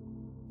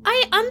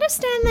 I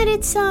understand that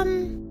it's,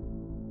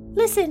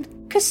 listen,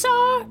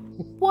 Kassar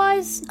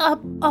was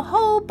a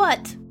whole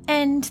butt,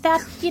 and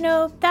that,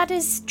 that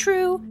is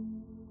true,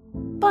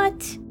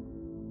 but,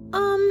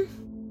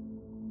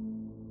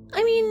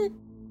 I mean,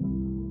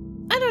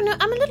 I don't know,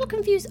 I'm a little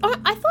confused.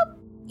 I thought,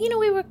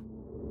 we were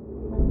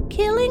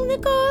killing the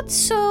gods,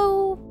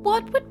 so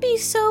what would be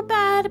so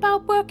bad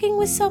about working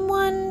with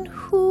someone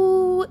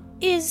who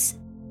is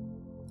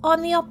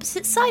on the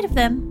opposite side of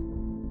them?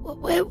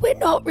 We're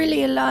not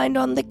really aligned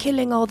on the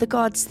killing all the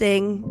gods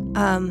thing.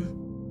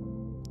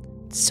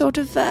 Sort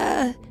of,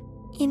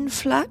 in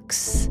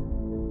flux.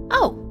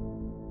 Oh.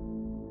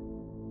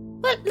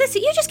 Well,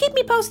 listen, you just keep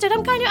me posted.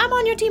 I'm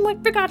on your team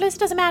regardless, it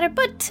doesn't matter.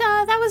 But,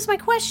 that was my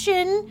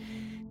question.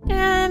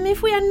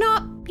 If we are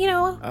not,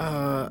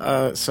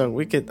 so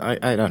we could,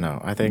 I don't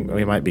know. I think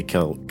we might be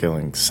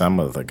killing some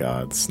of the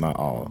gods, not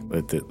all.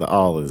 The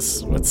all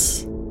is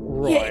what's...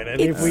 Right, Yeah,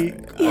 and if we...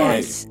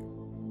 Yes.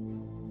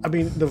 I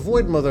mean, the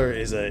Void Mother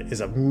is a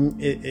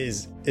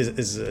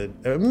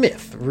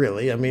myth,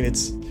 really. I mean,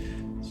 it's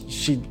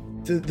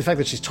the fact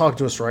that she's talking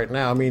to us right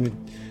now. I mean,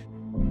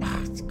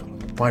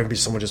 it might be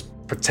someone just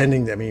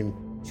pretending. I mean,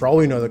 for all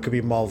we know, there could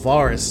be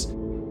Malvaris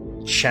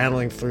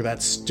channeling through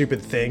that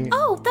stupid thing.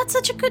 Oh, that's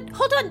such a good...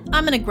 Hold on.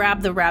 I'm gonna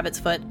grab the rabbit's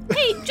foot.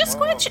 Hey, just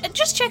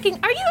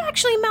checking. Are you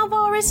actually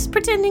Malvaris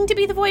pretending to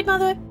be the Void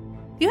Mother?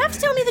 You have to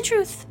tell me the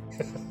truth.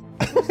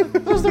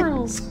 Those are the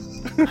rules.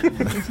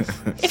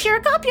 If you're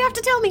a cop, you have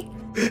to tell me.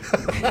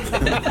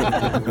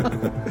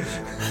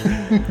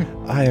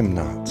 I am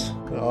not.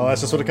 Oh,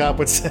 that's just what a cop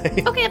would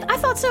say. Okay, I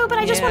thought so, but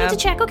I just wanted to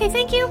check. Okay,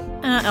 thank you.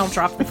 I'll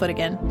drop the foot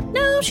again.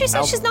 No, she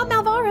said she's not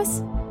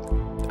Malvaris.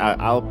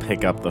 I'll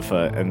pick up the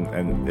foot and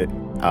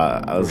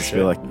I'll just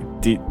be like,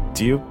 do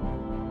you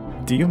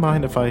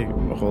mind if I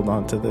hold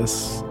on to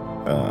this?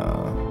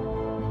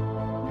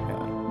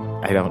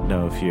 I don't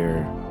know if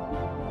you're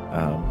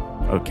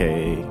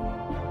okay.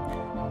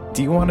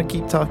 Do you want to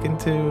keep talking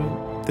to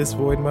this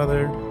Void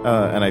Mother?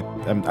 And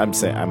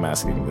I'm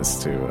asking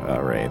this to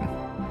Rain.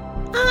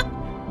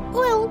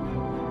 Well,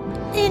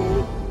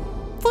 in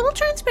full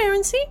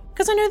transparency,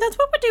 because I know that's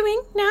what we're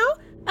doing now,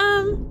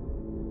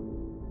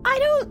 I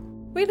don't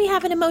really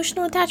have an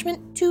emotional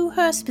attachment to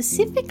her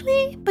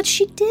specifically, but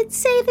she did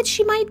say that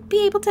she might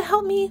be able to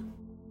help me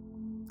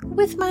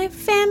with my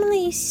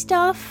family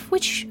stuff,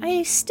 which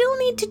I still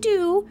need to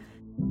do.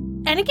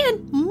 And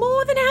again,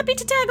 more than happy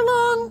to tag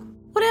along.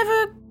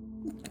 Whatever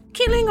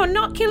killing or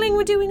not killing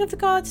we're doing of the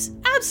gods,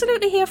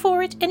 absolutely here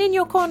for it and in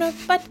your corner.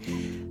 But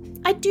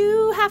I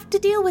do have to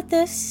deal with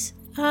this.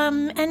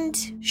 And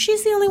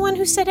she's the only one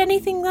who said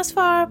anything thus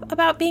far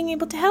about being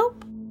able to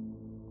help.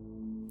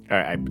 All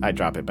right, I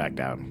drop it back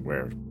down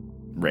where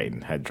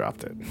Rain had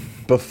dropped it.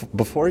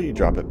 Before you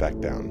drop it back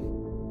down,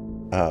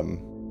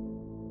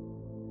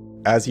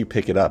 as you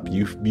pick it up,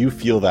 you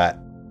feel that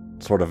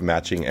sort of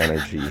matching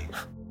energy.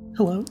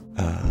 Hello?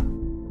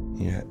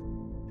 Yeah.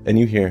 And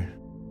you hear,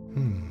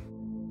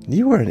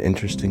 you were an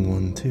interesting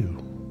one too.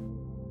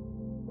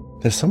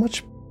 There's so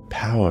much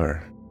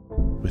power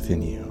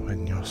within you,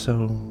 and you're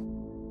so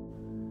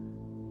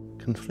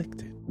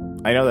conflicted.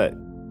 I know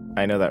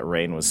that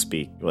Rain was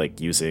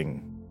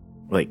speaking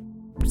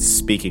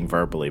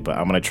verbally, but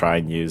I'm gonna try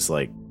and use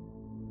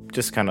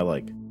just kind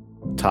of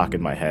talk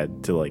in my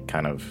head to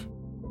kind of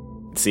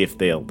see if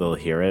they'll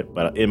hear it.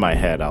 But in my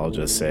head, I'll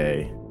just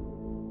say,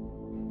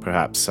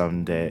 perhaps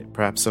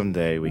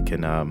someday we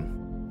can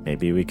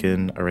maybe we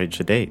can arrange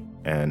a date.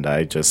 And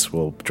I just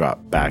will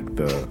drop back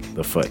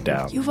the foot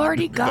down. You've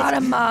already got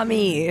a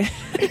mommy.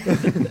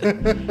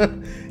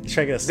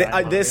 Try to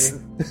get This.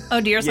 Oh,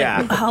 Deer's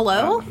Yeah. like,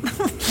 hello?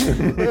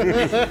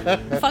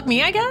 Fuck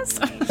me, I guess.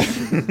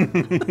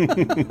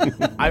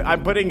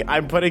 I'm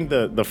putting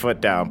the foot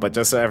down, but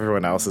just so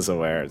everyone else is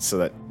aware, so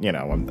that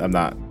I'm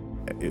not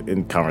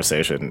in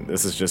conversation.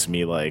 This is just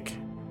me, like,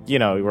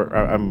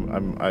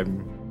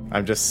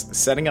 I'm just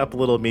setting up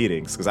little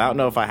meetings because I don't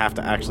know if I have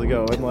to actually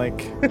go and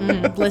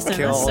Listen,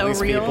 kill that's all so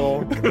these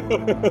real.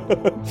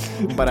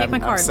 people. But I'm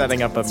card.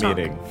 setting up a Stop.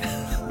 meeting.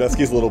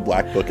 Vesky's little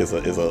black book is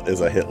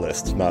a hit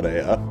list, not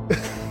a.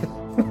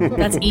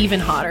 That's even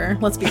hotter.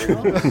 Let's be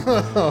real.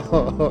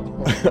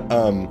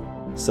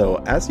 So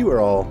as you are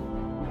all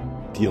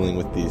dealing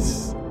with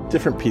these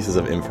different pieces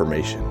of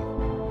information,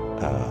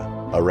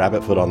 a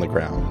rabbit foot on the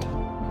ground,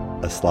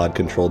 a slot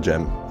control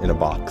gem in a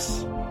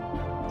box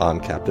on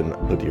Captain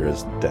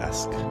Odira's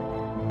desk.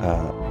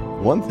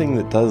 One thing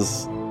that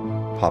does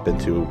pop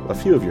into a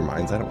few of your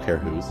minds, I don't care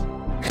whose,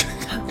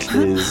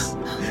 is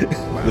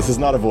this is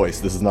not a voice.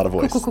 This is not a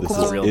voice. Cool. This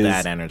This is Real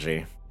dad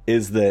energy.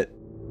 Is that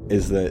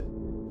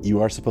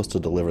you are supposed to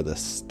deliver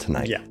this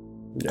tonight? Yeah.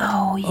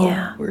 Oh,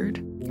 yeah. Word.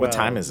 What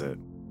time is it?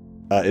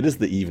 It is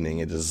the evening.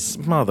 It is.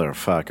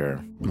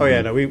 Motherfucker. Oh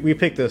yeah, no, we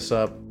picked this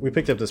up. We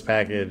picked up this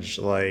package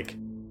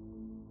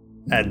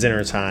at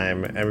dinner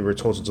time, and we were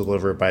told to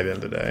deliver it by the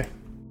end of the day.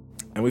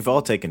 And we've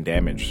all taken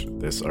damage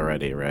this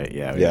already, right?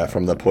 Yeah. Yeah,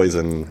 from the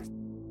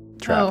poison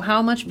trap. Oh,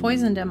 how much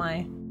poisoned am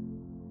I?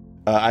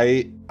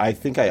 I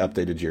think I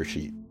updated your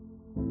sheet.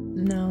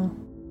 No.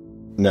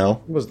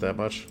 No? It wasn't that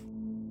much.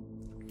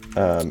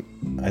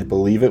 I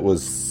believe it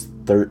was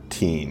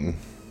 13.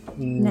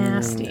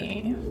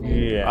 Nasty.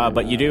 Yeah.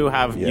 But you do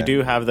have Yeah.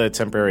 the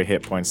temporary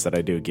hit points that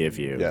I do give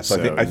you. Yeah,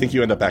 so I think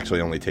you end up actually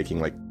only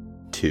taking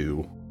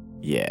 2.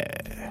 Yeah,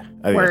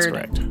 I think that's Word.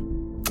 correct.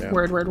 Yeah.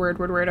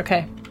 Word.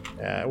 Okay.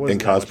 Yeah, it And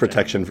wasn't cause that much,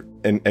 protection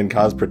and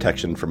cause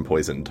protection from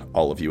poisoned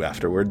all of you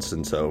afterwards,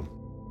 and so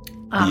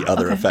the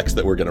other okay. effects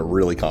that were going to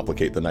really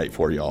complicate the night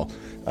for y'all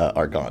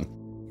are gone.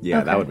 Yeah,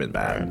 Okay. that would have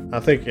been Yeah. bad. I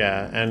think,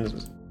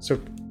 and so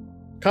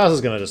Kaz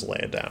is gonna just lay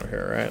it down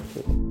here, right?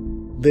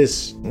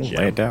 This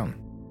Lay it down.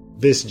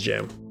 This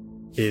gem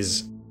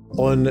is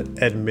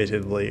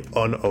unadmittedly,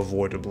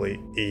 unavoidably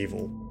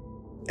evil.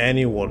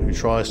 Anyone who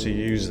tries to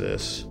use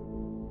this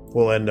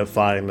will end up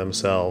finding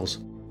themselves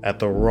at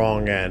the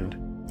wrong end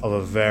of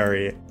a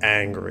very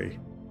angry,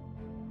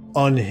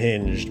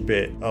 unhinged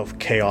bit of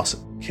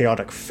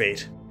chaotic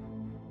fate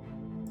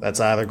that's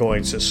either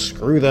going to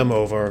screw them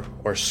over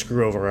or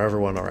screw over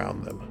everyone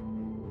around them.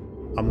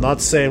 I'm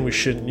not saying we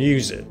shouldn't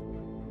use it.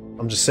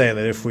 I'm just saying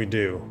that if we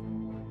do,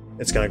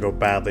 it's going to go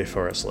badly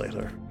for us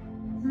later.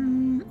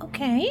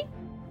 Okay.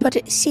 But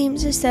it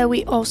seems as though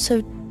we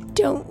also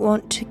don't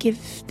want to give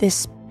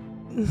this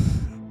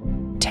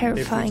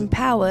terrifying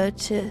power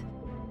to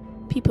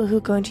people who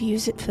are going to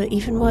use it for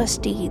even worse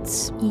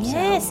deeds.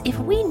 Yes, if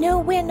we know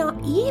we're not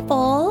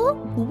evil,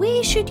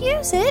 we should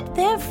use it,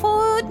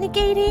 therefore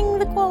negating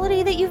the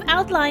quality that you've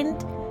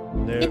outlined.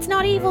 No, It's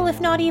not evil if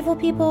not evil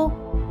people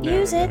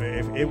use it.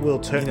 It will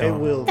turn. You know, It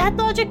will. That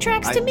logic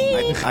tracks to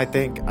me. I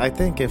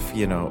think if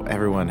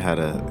everyone had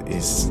a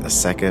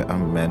Second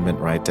Amendment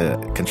right to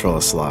control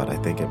a slot, I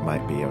think it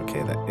might be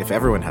okay that if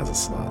everyone has a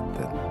slot,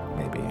 then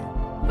maybe.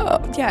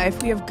 Oh, yeah,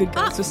 if we have good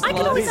guys with I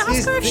can always slots.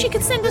 ask her if she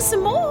could send us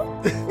some more.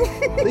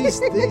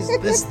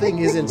 This thing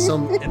isn't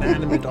some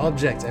inanimate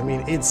object. I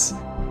mean, it's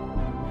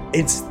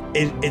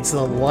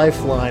the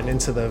lifeline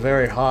into the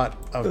very heart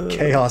of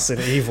chaos and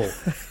evil.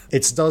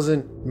 It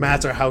doesn't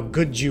matter how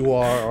good you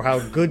are or how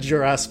good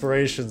your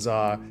aspirations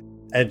are.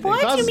 And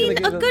What? Kaz You is gonna mean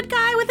get a good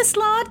guy with a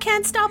slot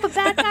can't stop a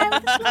bad guy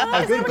with a slot?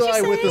 a Is good that what guy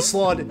you're with the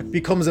saying? slot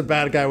becomes a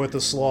bad guy with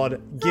the slot.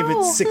 Give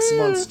it 6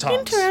 months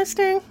tops.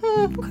 Interesting.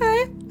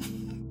 Okay.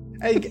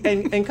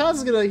 And Kaz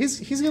is gonna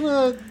he's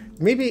gonna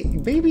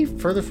maybe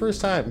for the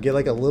first time get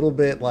a little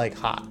bit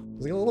hot.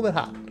 He's gonna get a little bit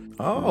hot.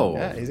 Oh,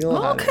 Yeah, he's gonna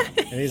hot.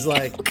 And he's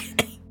like,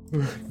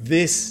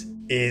 this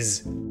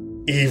is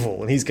evil.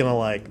 And he's gonna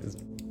I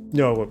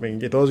mean,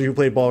 those of you who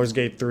played Baldur's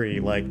Gate 3,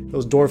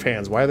 those dwarf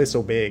hands, why are they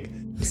so big?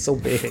 They're so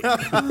big.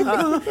 are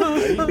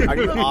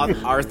you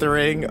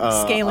Arthuring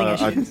Scaling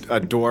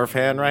a dwarf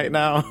hand right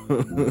now?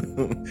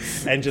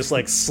 And just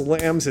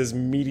slams his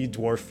meaty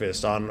dwarf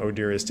fist on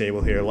Odira's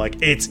table here,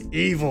 it's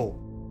evil.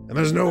 And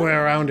there's no way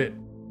around it.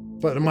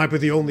 But it might be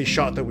the only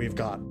shot that we've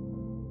got.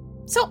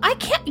 So I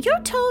can't. Your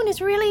tone is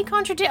really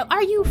contradictory.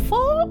 Are you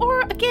for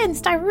or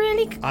against? I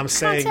really I'm can't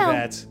saying tell.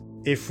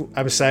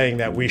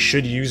 that we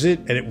should use it,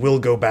 and it will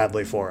go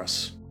badly for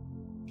us.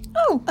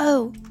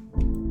 Oh,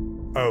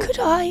 Oh,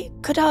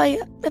 could I,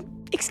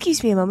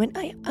 excuse me a moment,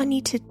 I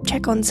need to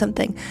check on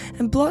something.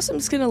 And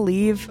Blossom's gonna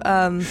leave,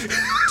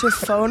 to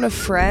phone a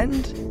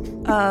friend,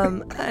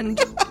 and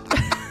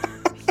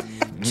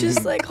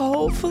just like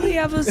hopefully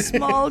have a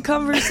small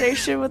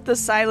conversation with the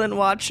Silent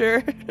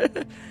Watcher.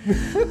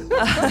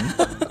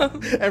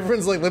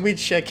 Everyone's like, let me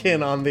check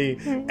in on the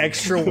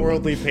extra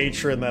worldly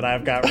patron that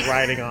I've got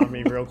riding on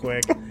me real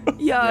quick.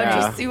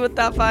 Yeah, just see what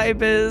that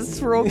vibe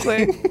is real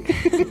quick.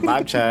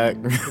 Vibe check.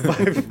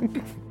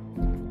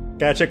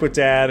 Gotta check with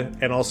dad,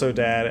 and also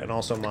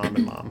mom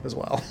and mom as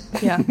well.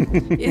 Yeah.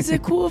 Is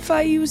it cool if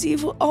I use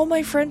evil? All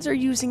my friends are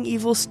using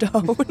evil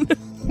stone.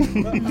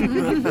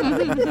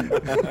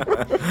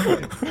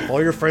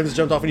 All your friends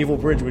jumped off an evil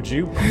bridge, would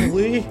you?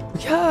 Probably.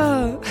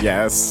 Yeah.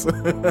 Yes.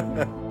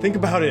 Think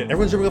about it.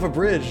 Everyone's jumping off a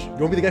bridge. You want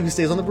to be the guy who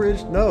stays on the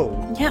bridge?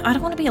 No. Yeah, I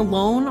don't want to be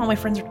alone. All my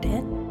friends are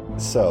dead.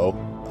 So,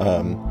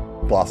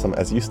 Blossom,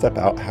 as you step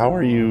out, how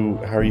are you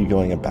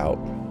going about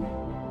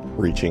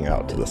reaching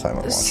out to the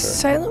Silent Watcher?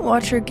 Silent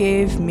Watcher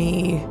gave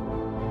me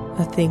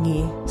a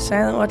thingy.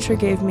 Silent Watcher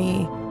gave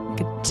me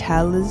like a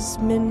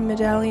talisman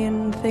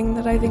medallion thing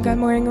that I think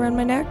I'm wearing around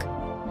my neck.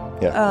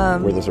 Yeah.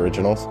 Werther's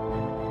Originals?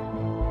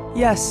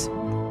 Yes.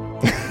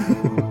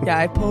 Yeah,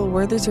 I pull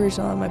Werther's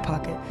Original out of my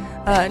pocket.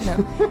 No.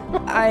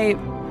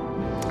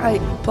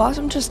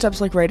 Blossom just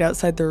steps like right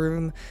outside the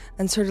room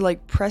and sort of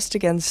like pressed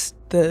against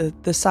the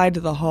side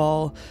of the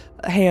hall,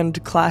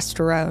 hand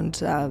clasped around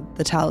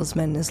the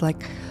talisman, is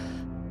like,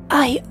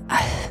 I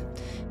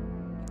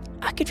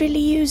could really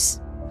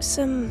use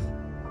some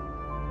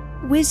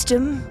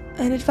wisdom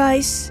and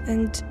advice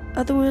and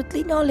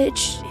otherworldly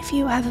knowledge if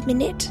you have a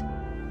minute.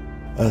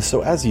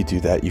 So as you do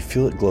that, you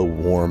feel it glow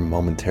warm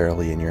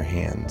momentarily in your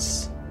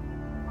hands.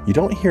 You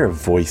don't hear a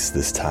voice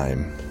this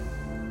time,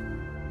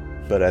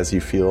 but as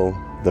you feel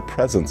the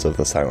presence of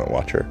the Silent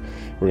Watcher,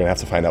 we're going to have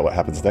to find out what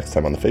happens next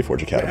time on the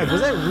Faeforge Academy. Was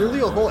that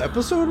really a whole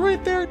episode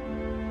right there?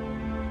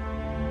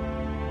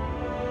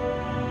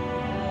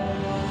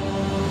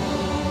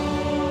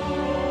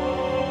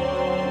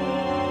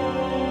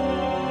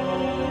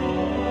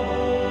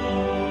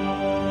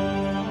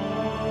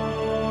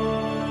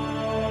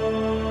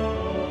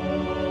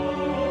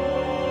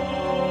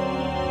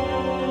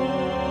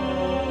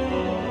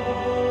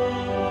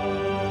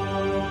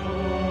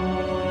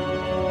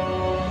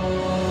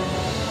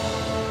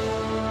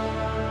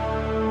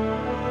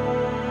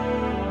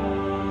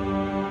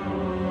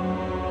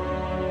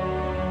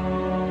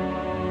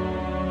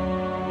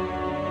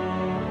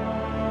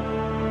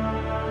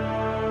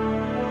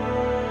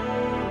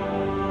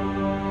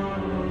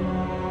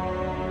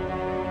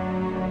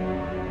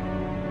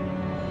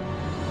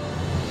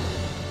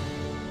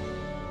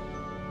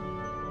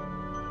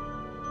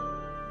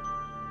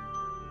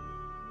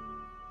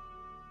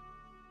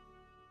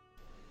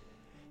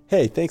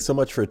 Hey, thanks so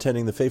much for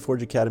attending the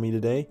Faeforge Academy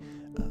today.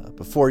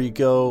 Before you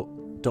go,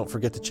 don't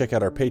forget to check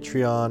out our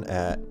Patreon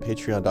at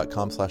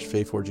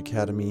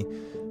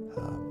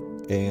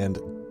patreon.com/FaeforgeAcademy. And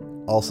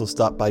also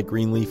stop by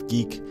Greenleaf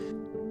Geek,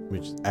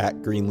 which is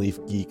at Greenleaf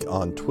Geek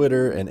on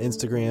Twitter and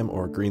Instagram,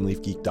 or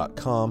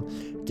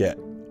greenleafgeek.com. Get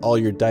all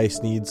your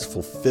dice needs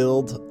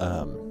fulfilled.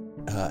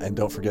 And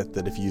don't forget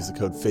that if you use the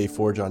code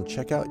Faeforge on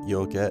checkout,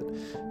 you'll get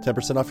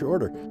 10% off your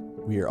order.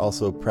 We are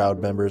also proud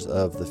members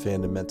of the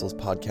Fundamentals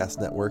Podcast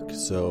Network,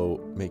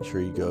 so make sure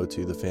you go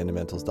to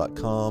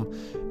thefundamentals.com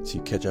to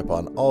catch up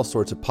on all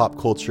sorts of pop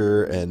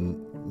culture and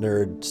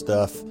nerd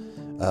stuff.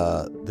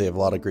 They have a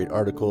lot of great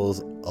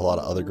articles, a lot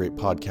of other great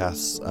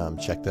podcasts.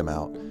 Check them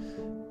out.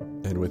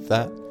 And with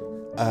that,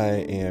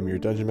 I am your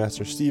Dungeon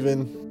Master,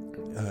 Steven.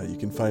 You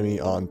can find me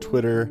on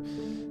Twitter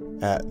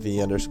at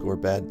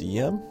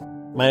 @the_baddDM.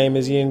 My name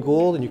is Ian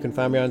Gould, and you can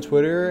find me on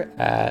Twitter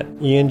at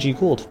ENG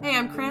Gould. Hey,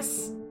 I'm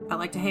Chris. I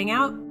like to hang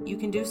out. You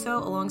can do so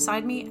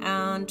alongside me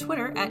on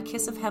Twitter at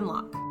Kiss of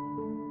Hemlock.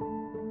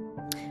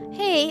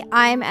 Hey,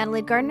 I'm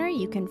Adelaide Gardner.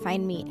 You can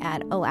find me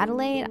at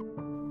OAdelaide.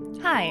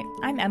 Hi,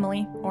 I'm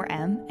Emily, or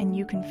Em, and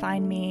you can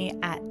find me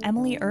at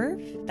Emily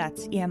Irv,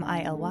 that's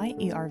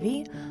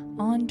EMILYERV,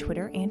 on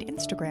Twitter and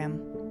Instagram.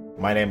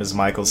 My name is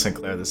Michael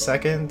Sinclair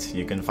II.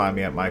 You can find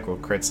me at Michael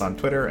Crits on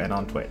Twitter and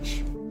on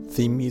Twitch.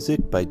 Theme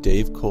music by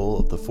Dave Cole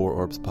of the Four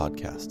Orbs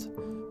Podcast.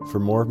 For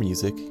more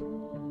music,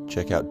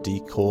 check out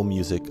D. Cole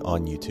Music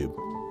on YouTube.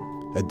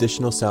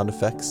 Additional sound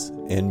effects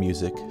and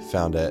music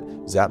found at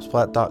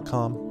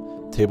zapsplat.com,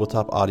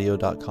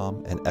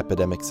 tabletopaudio.com, and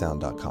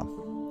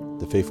epidemicsound.com.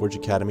 The Faeforge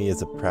Academy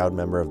is a proud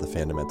member of the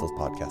Fundamentals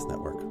Podcast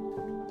Network.